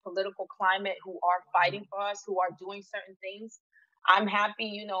this political climate who are fighting for us, who are doing certain things. I'm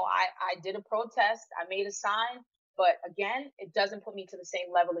happy, I did a protest, I made a sign, but again, it doesn't put me to the same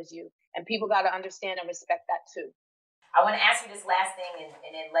level as you. And people got to understand and respect that too. I want to ask you this last thing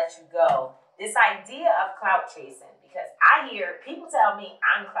and then let you go. This idea of clout chasing, because I hear people tell me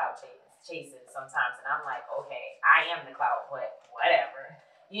I'm clout chasing sometimes, and I'm like, okay, I am the clout, but whatever,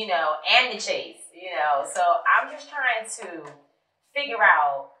 and the chase, So I'm just trying to figure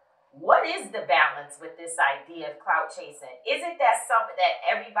out, what is the balance with this idea of clout chasing? Is it that something that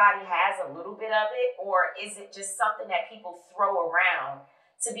everybody has a little bit of it, or is it just something that people throw around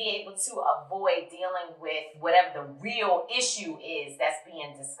to be able to avoid dealing with whatever the real issue is that's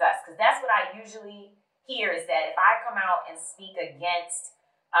being discussed? Because that's what I usually hear, is that if I come out and speak against,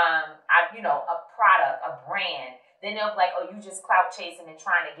 a product, a brand, then they'll be like, oh, you just clout chasing and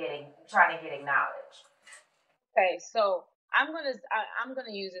trying to get acknowledged. Okay, so I'm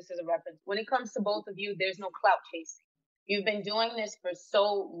gonna use this as a reference. When it comes to both of you, there's no clout chasing. You've been doing this for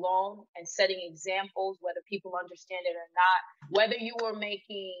so long and setting examples, whether people understand it or not. Whether you were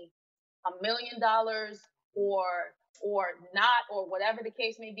making $1 million or not, or whatever the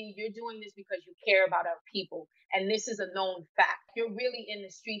case may be, you're doing this because you care about our people. And this is a known fact. You're really in the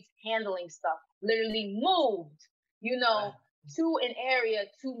streets handling stuff, literally moved, to an area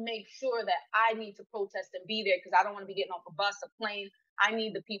to make sure that I need to protest and be there, because I don't want to be getting off a bus, a plane. I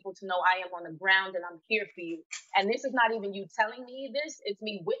need the people to know I am on the ground and I'm here for you. And this is not even you telling me this. It's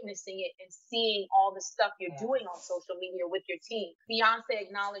me witnessing it and seeing all the stuff you're doing on social media with your team. Beyonce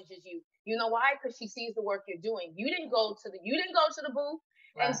acknowledges you. You know why? Because she sees the work you're doing. You didn't go to the booth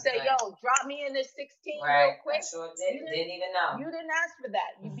and say, yo, drop me in this 16 real quick. I sure didn't even know. You didn't ask for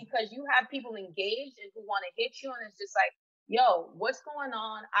that. Because you have people engaged and who want to hit you, and it's just like, yo, what's going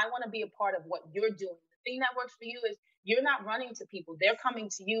on? I want to be a part of what you're doing. The thing that works for you is you're not running to people. They're coming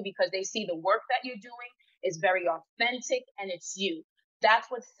to you because they see the work that you're doing is very authentic and it's you.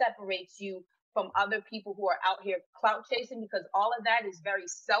 That's what separates you from other people who are out here clout chasing, because all of that is very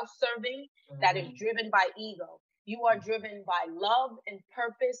self-serving, that is driven by ego. You are driven by love and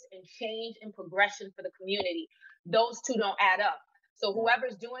purpose and change and progression for the community. Those two don't add up. So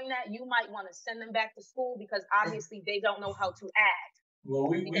whoever's doing that, you might want to send them back to school, because obviously they don't know how to act. Well,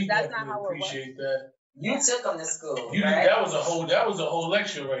 we definitely appreciate that. You took them to school. Right? That was a whole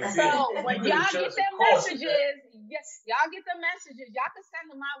lecture right there. So when y'all get them messages, yes, y'all get the messages. Y'all can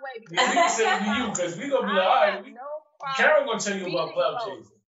send them my way. Yeah, we can send them to you, because we're gonna be like, all right, Karen gonna tell you about clout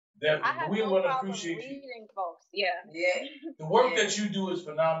chasing. Definitely, we want to appreciate you. Folks. Yeah. The work that you do is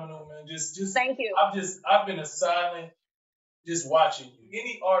phenomenal, man. Just thank you. I've been a silent, just watching you.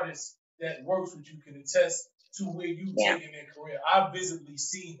 Any artist that works with you can attest to where you've taken their career. I've visibly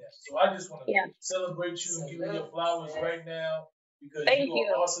seen that. So I just want to celebrate you and give you your flowers right now, because you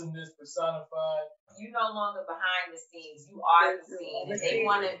are awesomeness personified. You're no longer behind the scenes. You are the scene. If they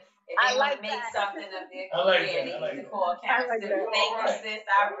want to make something of their career, they need to call Karen. Thank you, sis.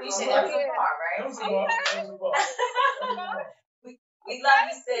 I appreciate it. That was a part, right? That was a part. We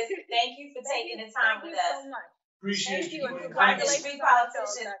love you, sis. Thank you for taking the time with us. Appreciate you. Come to Street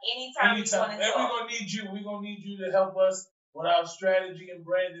Politicians anytime. We're gonna need you to help us with our strategy and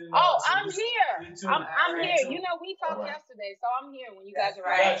branding. I'm here. I'm here. We talked yesterday, so I'm here when you guys are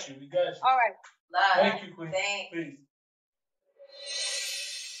ready. We got you. All right. Love. Thank you, Queen. Peace.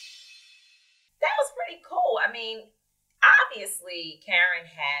 That was pretty cool. I mean, obviously, Karen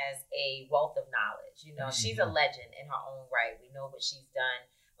has a wealth of knowledge. She's a legend in her own right. We know what she's done.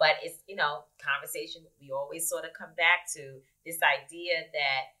 But it's, conversation, we always sort of come back to this idea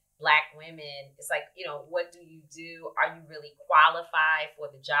that Black women, it's like, what do you do? Are you really qualified for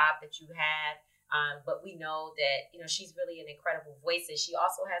the job that you have? But we know that, she's really an incredible voice, and she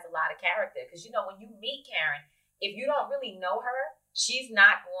also has a lot of character. Because, when you meet Karen, if you don't really know her, she's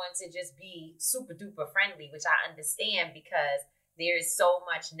not going to just be super duper friendly, which I understand because there is so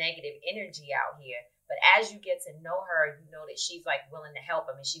much negative energy out here. But as you get to know her, you know that she's like willing to help.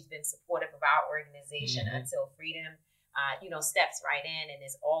 I mean, she's been supportive of our organization Until Freedom, steps right in and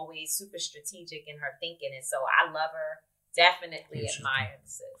is always super strategic in her thinking. And so I love her. Definitely admire her,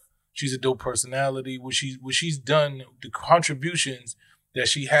 sis. She's a dope personality. What she's done, the contributions that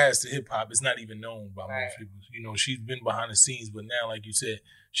she has to hip hop is not even known by most people. You know, she's been behind the scenes, but now, like you said,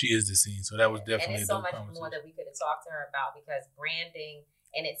 she is the scene. So that was definitely and it's so much more that we could have talked to her about, because branding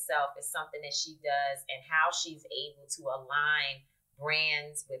in itself is something that she does, and how she's able to align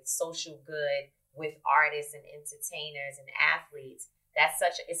brands with social good, with artists and entertainers and athletes.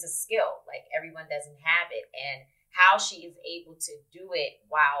 It's a skill. Like, everyone doesn't have it. And how she is able to do it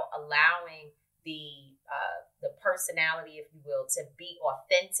while allowing the personality, if you will, to be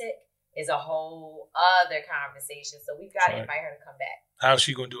authentic is a whole other conversation. So we've got to invite her to come back. How's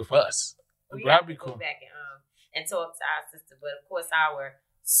she gonna do it for us? That'd be cool. Go back and talk to our sister, but of course our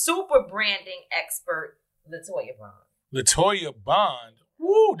super branding expert, Latoya Bond. Latoya Bond.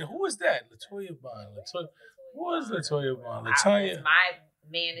 Woo! Who is that? Latoya Bond. Who is Latoya Bond? Latoya. My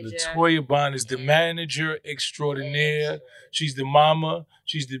manager. Latoya Bond is the manager extraordinaire. She's the mama.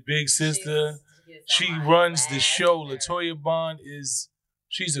 She's the big sister. She runs the show. Latoya Bond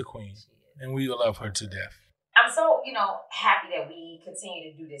she's a queen, and we love her to death. I'm so, happy that we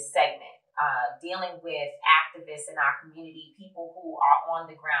continue to do this segment, dealing with activists in our community, people who are on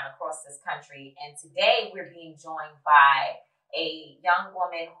the ground across this country. And today we're being joined by a young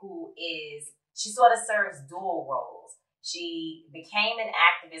woman she sort of serves dual roles. She became an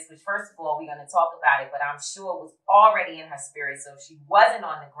activist, which, first of all, we're going to talk about it, but I'm sure it was already in her spirit. So if she wasn't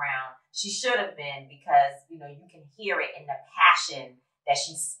on the ground, she should have been, because, you can hear it in the passion that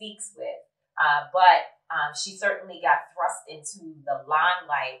she speaks with. But she certainly got thrust into the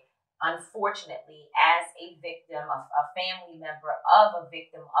limelight, unfortunately, as a victim, a family member of a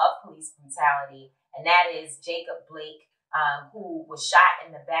victim of police brutality. And that is Jacob Blake, who was shot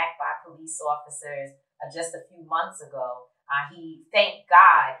in the back by police officers just a few months ago. Thank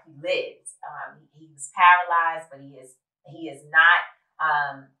God, he lived. He was paralyzed, but he is not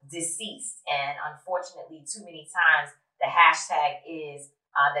deceased. And unfortunately, too many times the hashtag is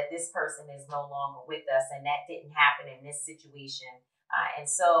that this person is no longer with us, and that didn't happen in this situation. And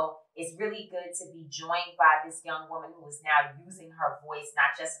so it's really good to be joined by this young woman who is now using her voice,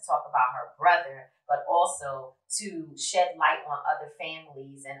 not just to talk about her brother, but also to shed light on other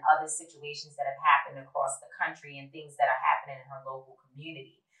families and other situations that have happened across the country and things that are happening in her local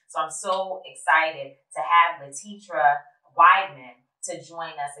community. So I'm so excited to have Latitra Weidman to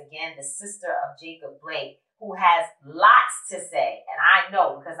join us again, the sister of Jacob Blake, who has lots to say. And I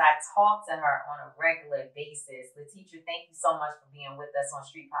know, because I talk to her on a regular basis. Latitra, thank you so much for being with us on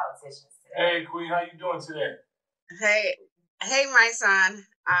Street Politicians today. Hey, Queen, how you doing today? Hey, my son.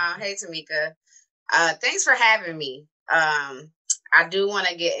 Hey, Tamika. Thanks for having me. I do want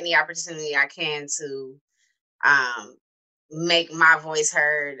to get any opportunity I can to make my voice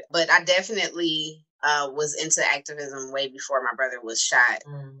heard, but I definitely was into activism way before my brother was shot.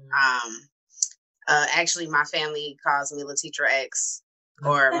 Actually, my family calls me Latitra X,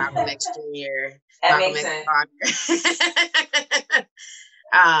 or Malcolm X Jr. That makes sense.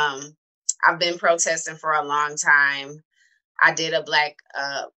 I've been protesting for a long time. I did a Black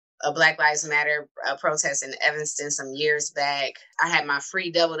Lives Matter protest in Evanston some years back. I had my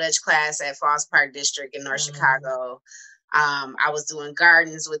free double dutch class at Falls Park District in North Chicago. I was doing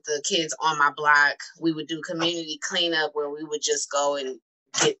gardens with the kids on my block. We would do community cleanup where we would just go and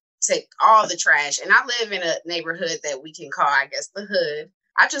take all the trash. And I live in a neighborhood that we can call, I guess, the hood.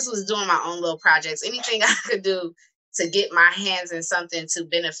 I just was doing my own little projects, anything I could do to get my hands in something to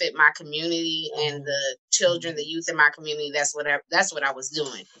benefit my community and the children, the youth in my community. That's what I was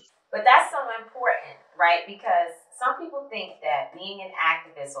doing. But that's so important, right? Because some people think that being an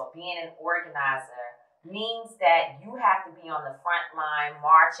activist or being an organizer means that you have to be on the front line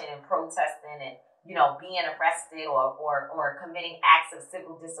marching and protesting and, being arrested or committing acts of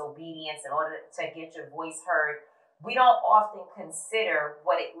civil disobedience in order to get your voice heard. We don't often consider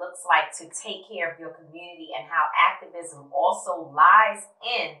what it looks like to take care of your community, and how activism also lies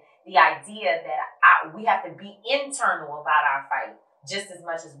in the idea that we have to be internal about our fight just as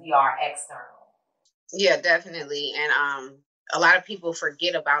much as we are external. Yeah, definitely. And a lot of people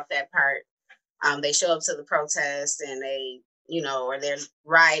forget about that part. They show up to the protest and they, or they're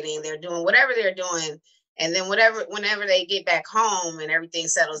rioting, they're doing whatever they're doing. And then whenever they get back home and everything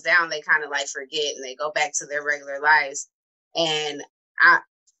settles down, they kind of like forget and they go back to their regular lives. And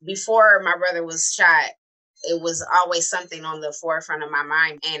before my brother was shot, it was always something on the forefront of my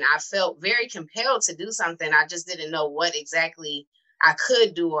mind. And I felt very compelled to do something. I just didn't know what exactly I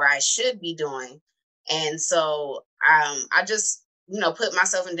could do or I should be doing. And so I just, put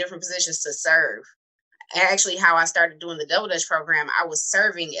myself in different positions to serve. Actually, how I started doing the Double Dutch program, I was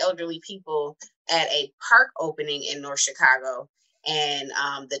serving elderly people at a park opening in North Chicago. And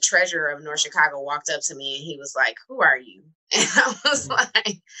the treasurer of North Chicago walked up to me and he was like, "Who are you?" And I was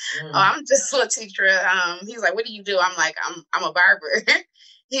like, "Oh, I'm just Latetra." He was like, "What do you do?" I'm like, I'm a barber.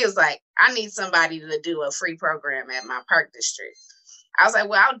 He was like, "I need somebody to do a free program at my park district." I was like,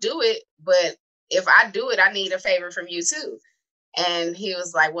 "Well, I'll do it. But if I do it, I need a favor from you too." And he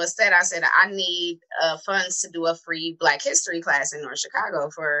was like, "What's that?" I said, "I need funds to do a free Black history class in North Chicago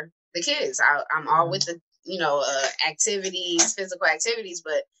for the kids. I'm all with the activities, physical activities,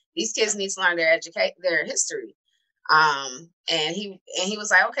 but these kids need to learn their history." And he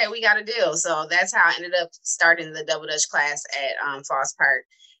was like, "Okay, we got a deal." So that's how I ended up starting the Double Dutch class at Foss Park.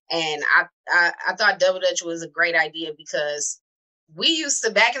 And I thought Double Dutch was a great idea because we used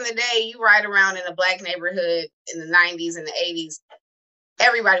to, back in the day, you ride around in a Black neighborhood in the 90s and the 80s,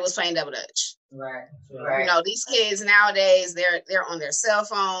 everybody was playing Double Dutch. Right. These kids nowadays, they're on their cell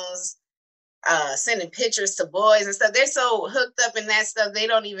phones, sending pictures to boys and stuff. They're so hooked up in that stuff, they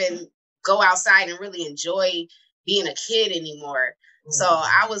don't even go outside and really enjoy being a kid anymore. Mm-hmm. So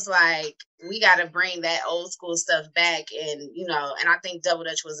I was like, we got to bring that old school stuff back. And, and I think Double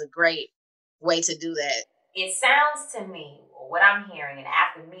Dutch was a great way to do that. It sounds to me, what I'm hearing, and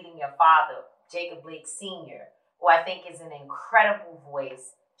after meeting your father, Jacob Blake Sr., who I think is an incredible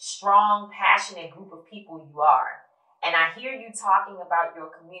voice, strong, passionate group of people you are. And I hear you talking about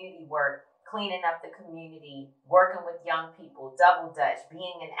your community work, cleaning up the community, working with young people, Double Dutch,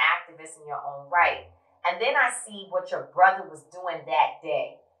 being an activist in your own right. And then I see what your brother was doing that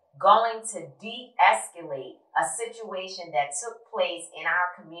day, going to de-escalate a situation that took place in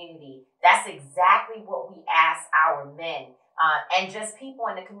our community. That's exactly what we ask our men and just people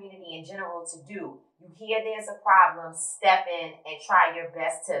in the community in general to do. You hear there's a problem, step in and try your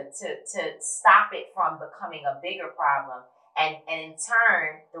best to stop it from becoming a bigger problem. And in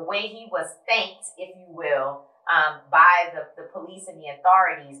turn, the way he was thanked, if you will, by the police and the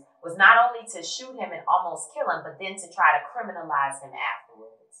authorities was not only to shoot him and almost kill him, but then to try to criminalize him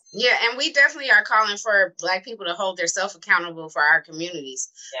afterwards. Yeah, and we definitely are calling for Black people to hold themselves accountable for our communities.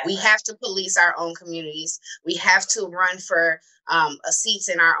 We have to police our own communities. We have to run for seats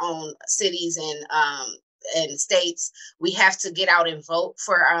in our own cities and states. We have to get out and vote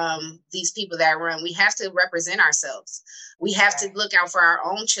for these people that run. We have to represent ourselves. We have to look out for our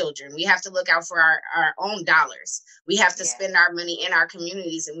own children. We have to look out for our own dollars. We have to spend our money in our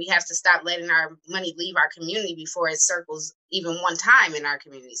communities, and we have to stop letting our money leave our community before it circles even one time in our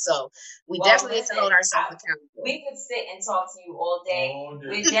community. So we definitely have to hold ourselves accountable. We could sit and talk to you all day.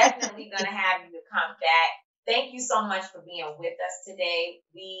 We're definitely going to have you to come back. Thank you so much for being with us today.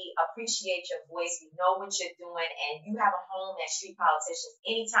 We appreciate your voice. We know what you're doing, and you have a home at Street Politicians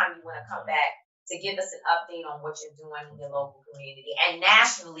anytime you want to come back to give us an update on what you're doing in your local community and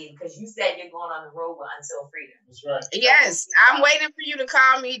nationally, because you said you're going on the road with Until Freedom. That's right. Yes, I'm waiting for you to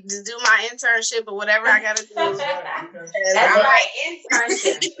call me to do my internship or whatever I got to do. That's right,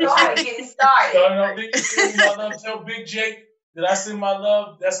 internship. You know how to get it started. Tell Big Jake that I send my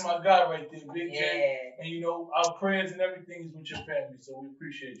love. That's my guy right there, Big Jake. And our prayers and everything is with your family, so we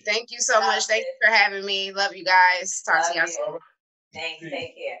appreciate you. Thank you so much. Thank you for having me. Love you guys. Talk to y'all soon. Thanks.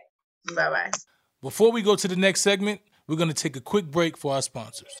 Take care. Bye-bye. Before we go to the next segment, we're going to take a quick break for our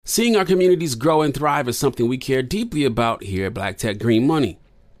sponsors. Seeing our communities grow and thrive is something we care deeply about here at Black Tech Green Money.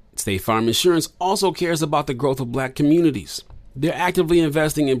 State Farm Insurance also cares about the growth of Black communities. They're actively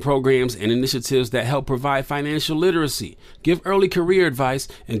investing in programs and initiatives that help provide financial literacy, give early career advice,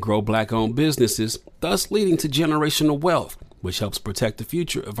 and grow Black-owned businesses, thus leading to generational wealth, which helps protect the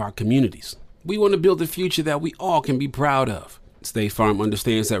future of our communities. We want to build a future that we all can be proud of. State Farm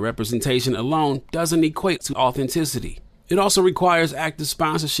understands that representation alone doesn't equate to authenticity. It also requires active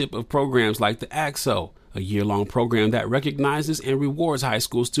sponsorship of programs like the AXO, a year-long program that recognizes and rewards high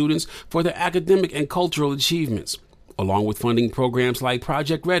school students for their academic and cultural achievements, along with funding programs like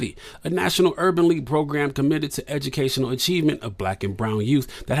Project Ready, a National Urban League program committed to educational achievement of Black and brown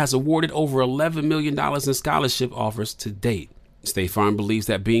youth that has awarded over $11 million in scholarship offers to date. State Farm believes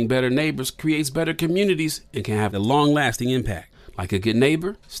that being better neighbors creates better communities and can have a long-lasting impact. Like a good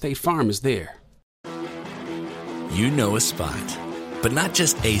neighbor, State Farm is there. You know a spot, but not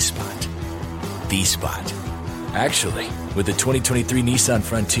just a spot, the spot. Actually, with the 2023 Nissan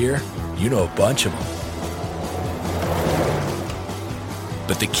Frontier, you know a bunch of them.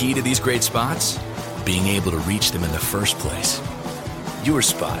 But the key to these great spots? Being able to reach them in the first place. Your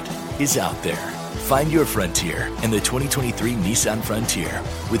spot is out there. Find your frontier in the 2023 Nissan Frontier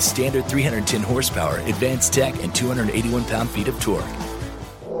with standard 310 horsepower, advanced tech, and 281 pound-feet of torque.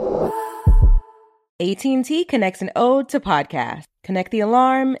 AT&T connects an ode to podcasts. Connect the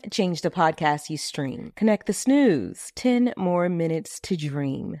alarm, change the podcast you stream. Connect the snooze, 10 more minutes to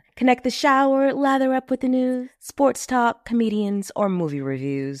dream. Connect the shower, lather up with the news, sports talk, comedians, or movie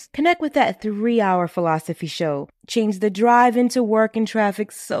reviews. Connect with that 3-hour philosophy show. Change the drive into work and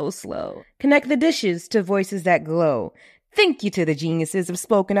traffic so slow. Connect the dishes to voices that glow. Thank you to the geniuses of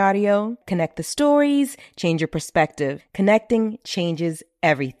spoken audio. Connect the stories, change your perspective. Connecting changes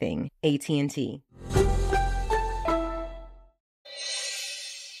everything. AT&T.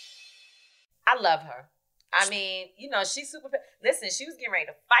 I love her. I mean, you know, she's super. Listen, she was getting ready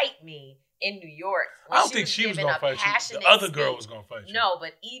to fight me in New York. I don't think she was going to fight you. The other girl was going to fight you. No,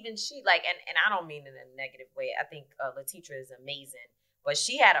 but even she, like, and I don't mean it in a negative way. I think Latitra is amazing. But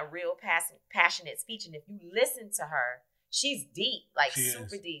she had a real passionate speech. And if you listen to her, she's deep, like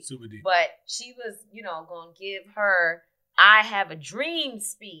super deep. Super deep. But she was, you know, going to give her I Have a Dream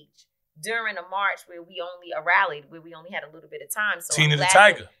speech during a march where we only rallied, where we only had a little bit of time. So Tina the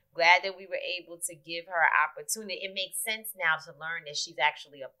Tiger. Glad that we were able to give her an opportunity. It makes sense now to learn that she's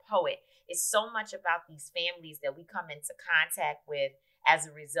actually a poet. It's so much about these families that we come into contact with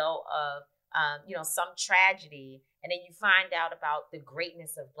as a result of, you know, some tragedy. And then you find out about the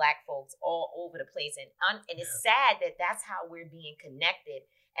greatness of Black folks all over the place. And it's sad that that's how we're being connected.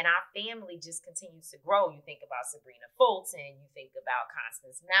 And our family just continues to grow. You think about Sabrina Fulton. You think about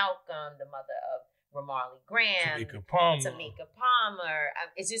Constance Malcolm, the mother of Ramarley Graham, Tamika Palmer.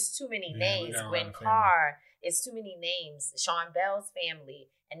 It's just too many names. Gwen Carr. It's too many names. Sean Bell's family.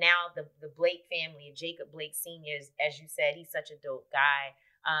 And now the Blake family, Jacob Blake Sr., as you said, he's such a dope guy.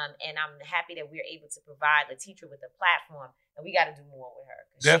 And I'm happy that we're able to provide Latitra with a platform. And we got to do more with her.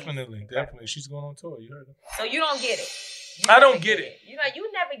 Definitely. She's going on tour. You heard her. So you don't get it. I don't get it. You know,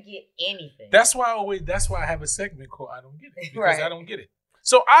 you never get anything. That's why I have a segment called I Don't Get It. Because I don't get it.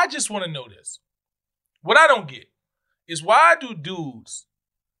 So I just want to know this. What I don't get is why do dudes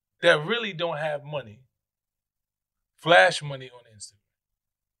that really don't have money flash money on Instagram?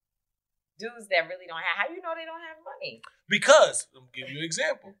 Dudes that really don't have, how do you know they don't have money? Because, let me give you an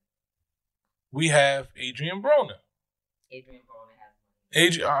example. We have Adrian Broner. Adrian Broner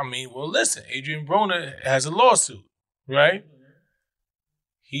has money. Adrian Broner has a lawsuit, right? Mm-hmm.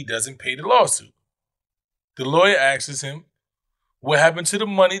 He doesn't pay the lawsuit. The lawyer asks him, what happened to the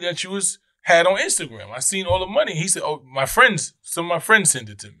money that you had on Instagram? I seen all the money. He said, some of my friends sent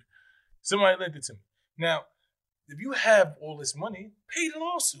it to me. Somebody lent it to me. Now, if you have all this money, pay the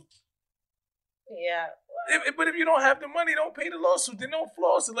lawsuit. Yeah. But if you don't have the money, don't pay the lawsuit. Then don't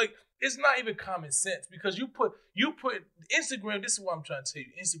floss it. Like, it's not even common sense because you put Instagram, this is what I'm trying to tell you.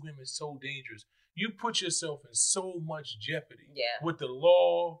 Instagram is so dangerous. You put yourself in so much jeopardy. Yeah. With the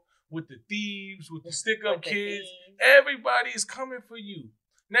law, with the thieves, with the stick-up kids. Everybody is coming for you.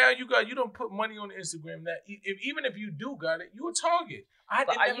 Now you don't put money on Instagram. That even if you do got it, you a target.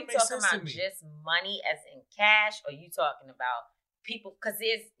 But are you talking about just money as in cash, or you talking about people? Because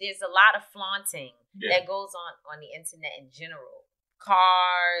there's a lot of flaunting that goes on the internet in general.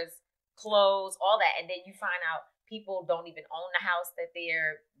 Cars, clothes, all that, and then you find out people don't even own the house that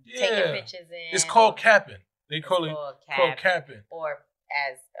they're taking pictures in. It's called capping. They call it capping. Or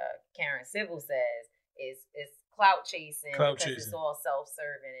as Karen Civil says, it's clout chasing because it's all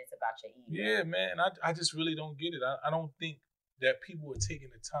self-serving. It's about your ego. Yeah, man. I just really don't get it. I don't think that people are taking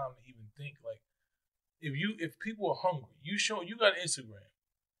the time to even think. Like, if people are hungry, you got Instagram,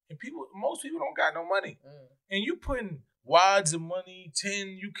 and most people don't got no money, and you putting wads of money,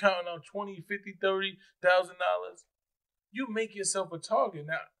 10, you counting out $20, $50, $30,000. You make yourself a target.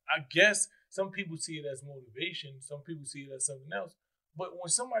 Now, I guess some people see it as motivation. Some people see it as something else. But when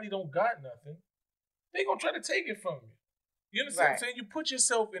somebody don't got nothing, they gonna try to take it from you. You understand what I'm saying? You put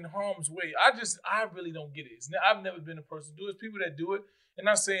yourself in harm's way. I really don't get it. I've never been a person to do it. It's people that do it. And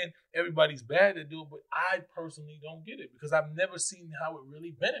not saying everybody's bad to do it, but I personally don't get it because I've never seen how it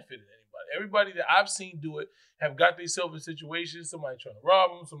really benefited anybody. Everybody that I've seen do it have got themselves in situations. Somebody trying to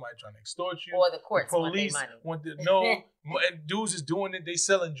rob them, somebody trying to extort you, or the courts, the police want to know. Dudes is doing it. They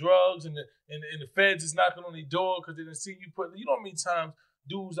selling drugs, and the feds is knocking on their door because they didn't see you put. You know how many times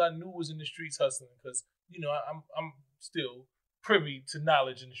dudes I knew was in the streets hustling because I'm still privy to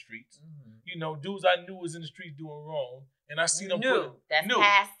knowledge in the streets. Mm-hmm. You know, dudes I knew was in the streets doing wrong. And I see them That's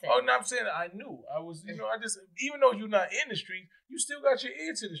past tense. Oh, no, I'm saying I knew. I was, even though you're not in the streets, you still got your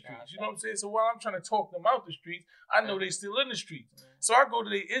ear to the streets. You know what I'm saying? So while I'm trying to talk them out the streets, I know they still in the streets. So I go to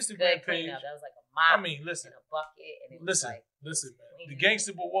their Instagram page. That was like a mop. I mean, listen. In a bucket. And listen, man. The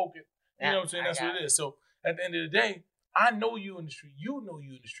gangster but woke it. You know what I'm saying? That's what it is. So at the end of the day, I know you in the street. You know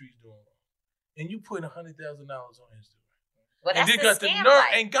you in the streets doing wrong. And you putting $100,000 on Instagram. But and that's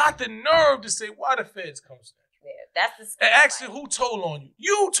they got the nerve to say, why the feds come snatch? Yeah, that's the scam. And actually, who told on you?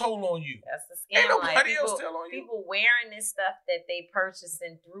 You told on you. That's the scam. Ain't nobody else tell on you. People wearing this stuff that they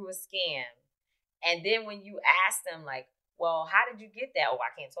purchasing through a scam. And then when you ask them, like, well, how did you get that? Oh, I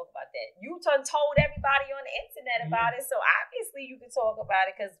can't talk about that. You told everybody on the internet about it. So obviously you can talk about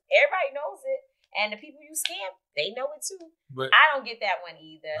it because everybody knows it. And the people you scam, they know it too. But I don't get that one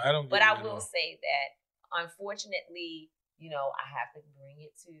either. But I will say that, unfortunately, I have to bring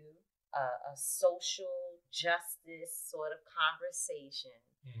it to a social justice sort of conversation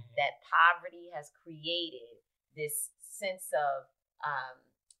that poverty has created this sense of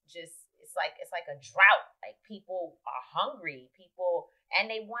it's like a drought. Like people are hungry, and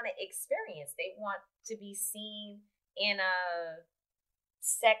they want to experience. They want to be seen in a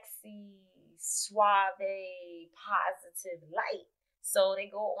sexy, suave, positive light. So they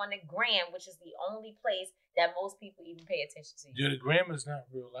go on the gram, which is the only place that most people even pay attention to. Yeah, the gram is not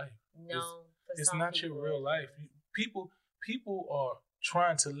real life. No, it's not your real life. People are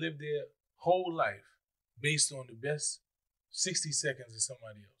trying to live their whole life based on the best 60 seconds of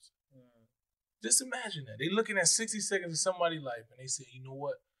somebody else. Just imagine that. They're looking at 60 seconds of somebody's life and they say, you know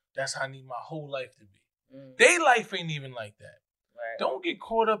what? That's how I need my whole life to be. Their life ain't even like that. Right. Don't get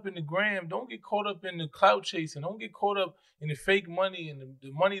caught up in the gram. Don't get caught up in the clout chasing. Don't get caught up in the fake money and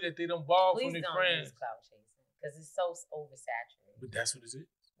the money that they don't borrow from their friends. Use clout chasing because it's so oversaturated. But that's what it is.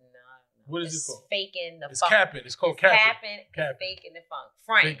 No. What is it called? Faking the funk. It's capping. It's called capping. Faking the funk.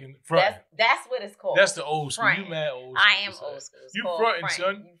 Front. That's what it's called. That's the old school. You mad old school. I am old school. You fronting,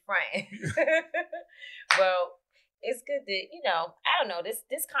 son. You fronting. Well, it's good that, I don't know,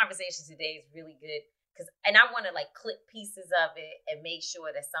 this conversation today is really good. And I want to clip pieces of it and make sure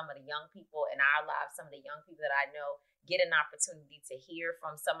that some of the young people in our lives, some of the young people that I know, get an opportunity to hear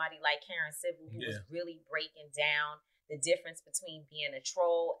from somebody like Karen Civil, who was really breaking down the difference between being a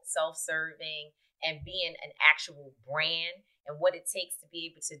troll, self-serving, and being an actual brand, and what it takes to be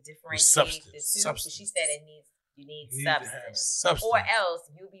able to differentiate the two. But she said you need substance. Or else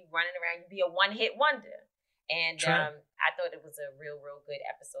you'll be running around, you'll be a one-hit wonder. And I thought it was a real good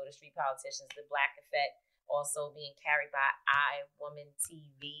episode of Street Politicians, The Black Effect, also being carried by iWoman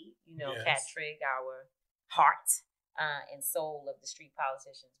TV. Kat Trigg, our heart and soul of the Street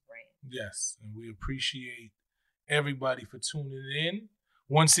Politicians brand. Yes, and we appreciate everybody for tuning in.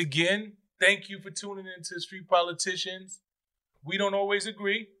 Once again, thank you for tuning in to Street Politicians. We don't always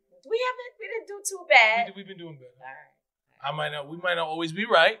agree. We didn't do too bad. We've been doing better. All right. We might not always be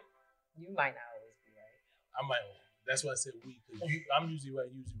right. You might not always be right. I might. That's why I said we, because I'm usually right,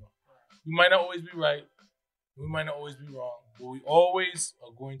 usually wrong. We might not always be right. We might not always be wrong, but we always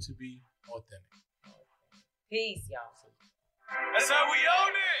are going to be authentic. Peace, y'all. That's how we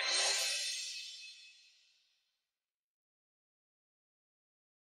own it.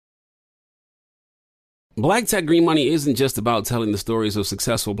 Black Tech Green Money isn't just about telling the stories of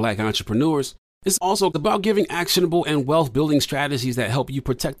successful Black entrepreneurs. It's also about giving actionable and wealth-building strategies that help you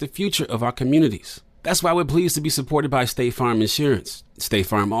protect the future of our communities. That's why we're pleased to be supported by State Farm Insurance. State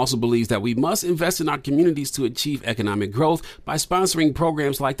Farm also believes that we must invest in our communities to achieve economic growth by sponsoring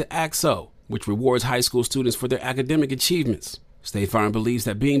programs like the ACT-SO, which rewards high school students for their academic achievements. State Farm believes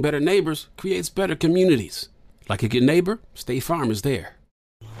that being better neighbors creates better communities. Like a good neighbor, State Farm is there.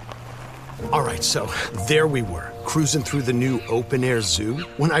 All right, so there we were, cruising through the new open-air zoo,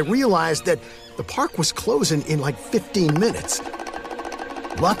 when I realized that the park was closing in like 15 minutes.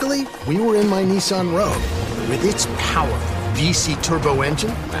 Luckily, we were in my Nissan Rogue. With its powerful VC turbo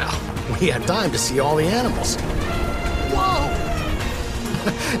engine, well, we had time to see all the animals. Whoa!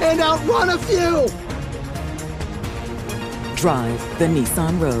 And outrun a few! Drive the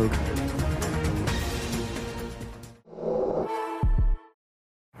Nissan Rogue.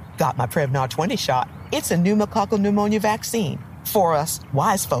 Got my Prevnar 20 shot. It's a pneumococcal pneumonia vaccine. For us,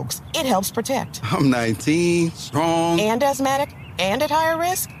 wise folks, it helps protect. I'm 19, strong. And asthmatic, and at higher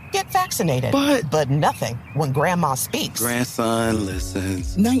risk. Get vaccinated. But nothing when grandma speaks. Grandson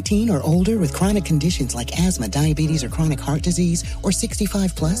listens. 19 or older with chronic conditions like asthma, diabetes, or chronic heart disease, or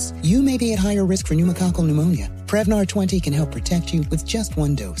 65 plus, you may be at higher risk for pneumococcal pneumonia. Prevnar 20 can help protect you with just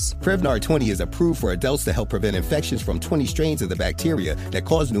one dose. Prevnar 20 is approved for adults to help prevent infections from 20 strains of the bacteria that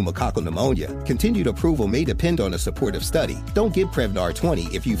cause pneumococcal pneumonia. Continued approval may depend on a supportive study. Don't give Prevnar 20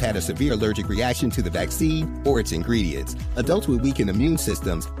 if you've had a severe allergic reaction to the vaccine or its ingredients. Adults with weakened immune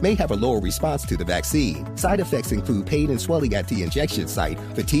systems may have a lower response to the vaccine. Side effects include pain and swelling at the injection site,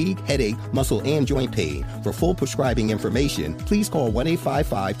 fatigue, headache, muscle, and joint pain. For full prescribing information, please call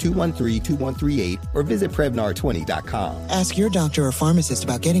 1-855-213-2138 or visit Prevnar20.com. Ask your doctor or pharmacist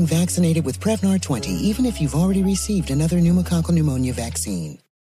about getting vaccinated with Prevnar 20, even if you've already received another pneumococcal pneumonia vaccine.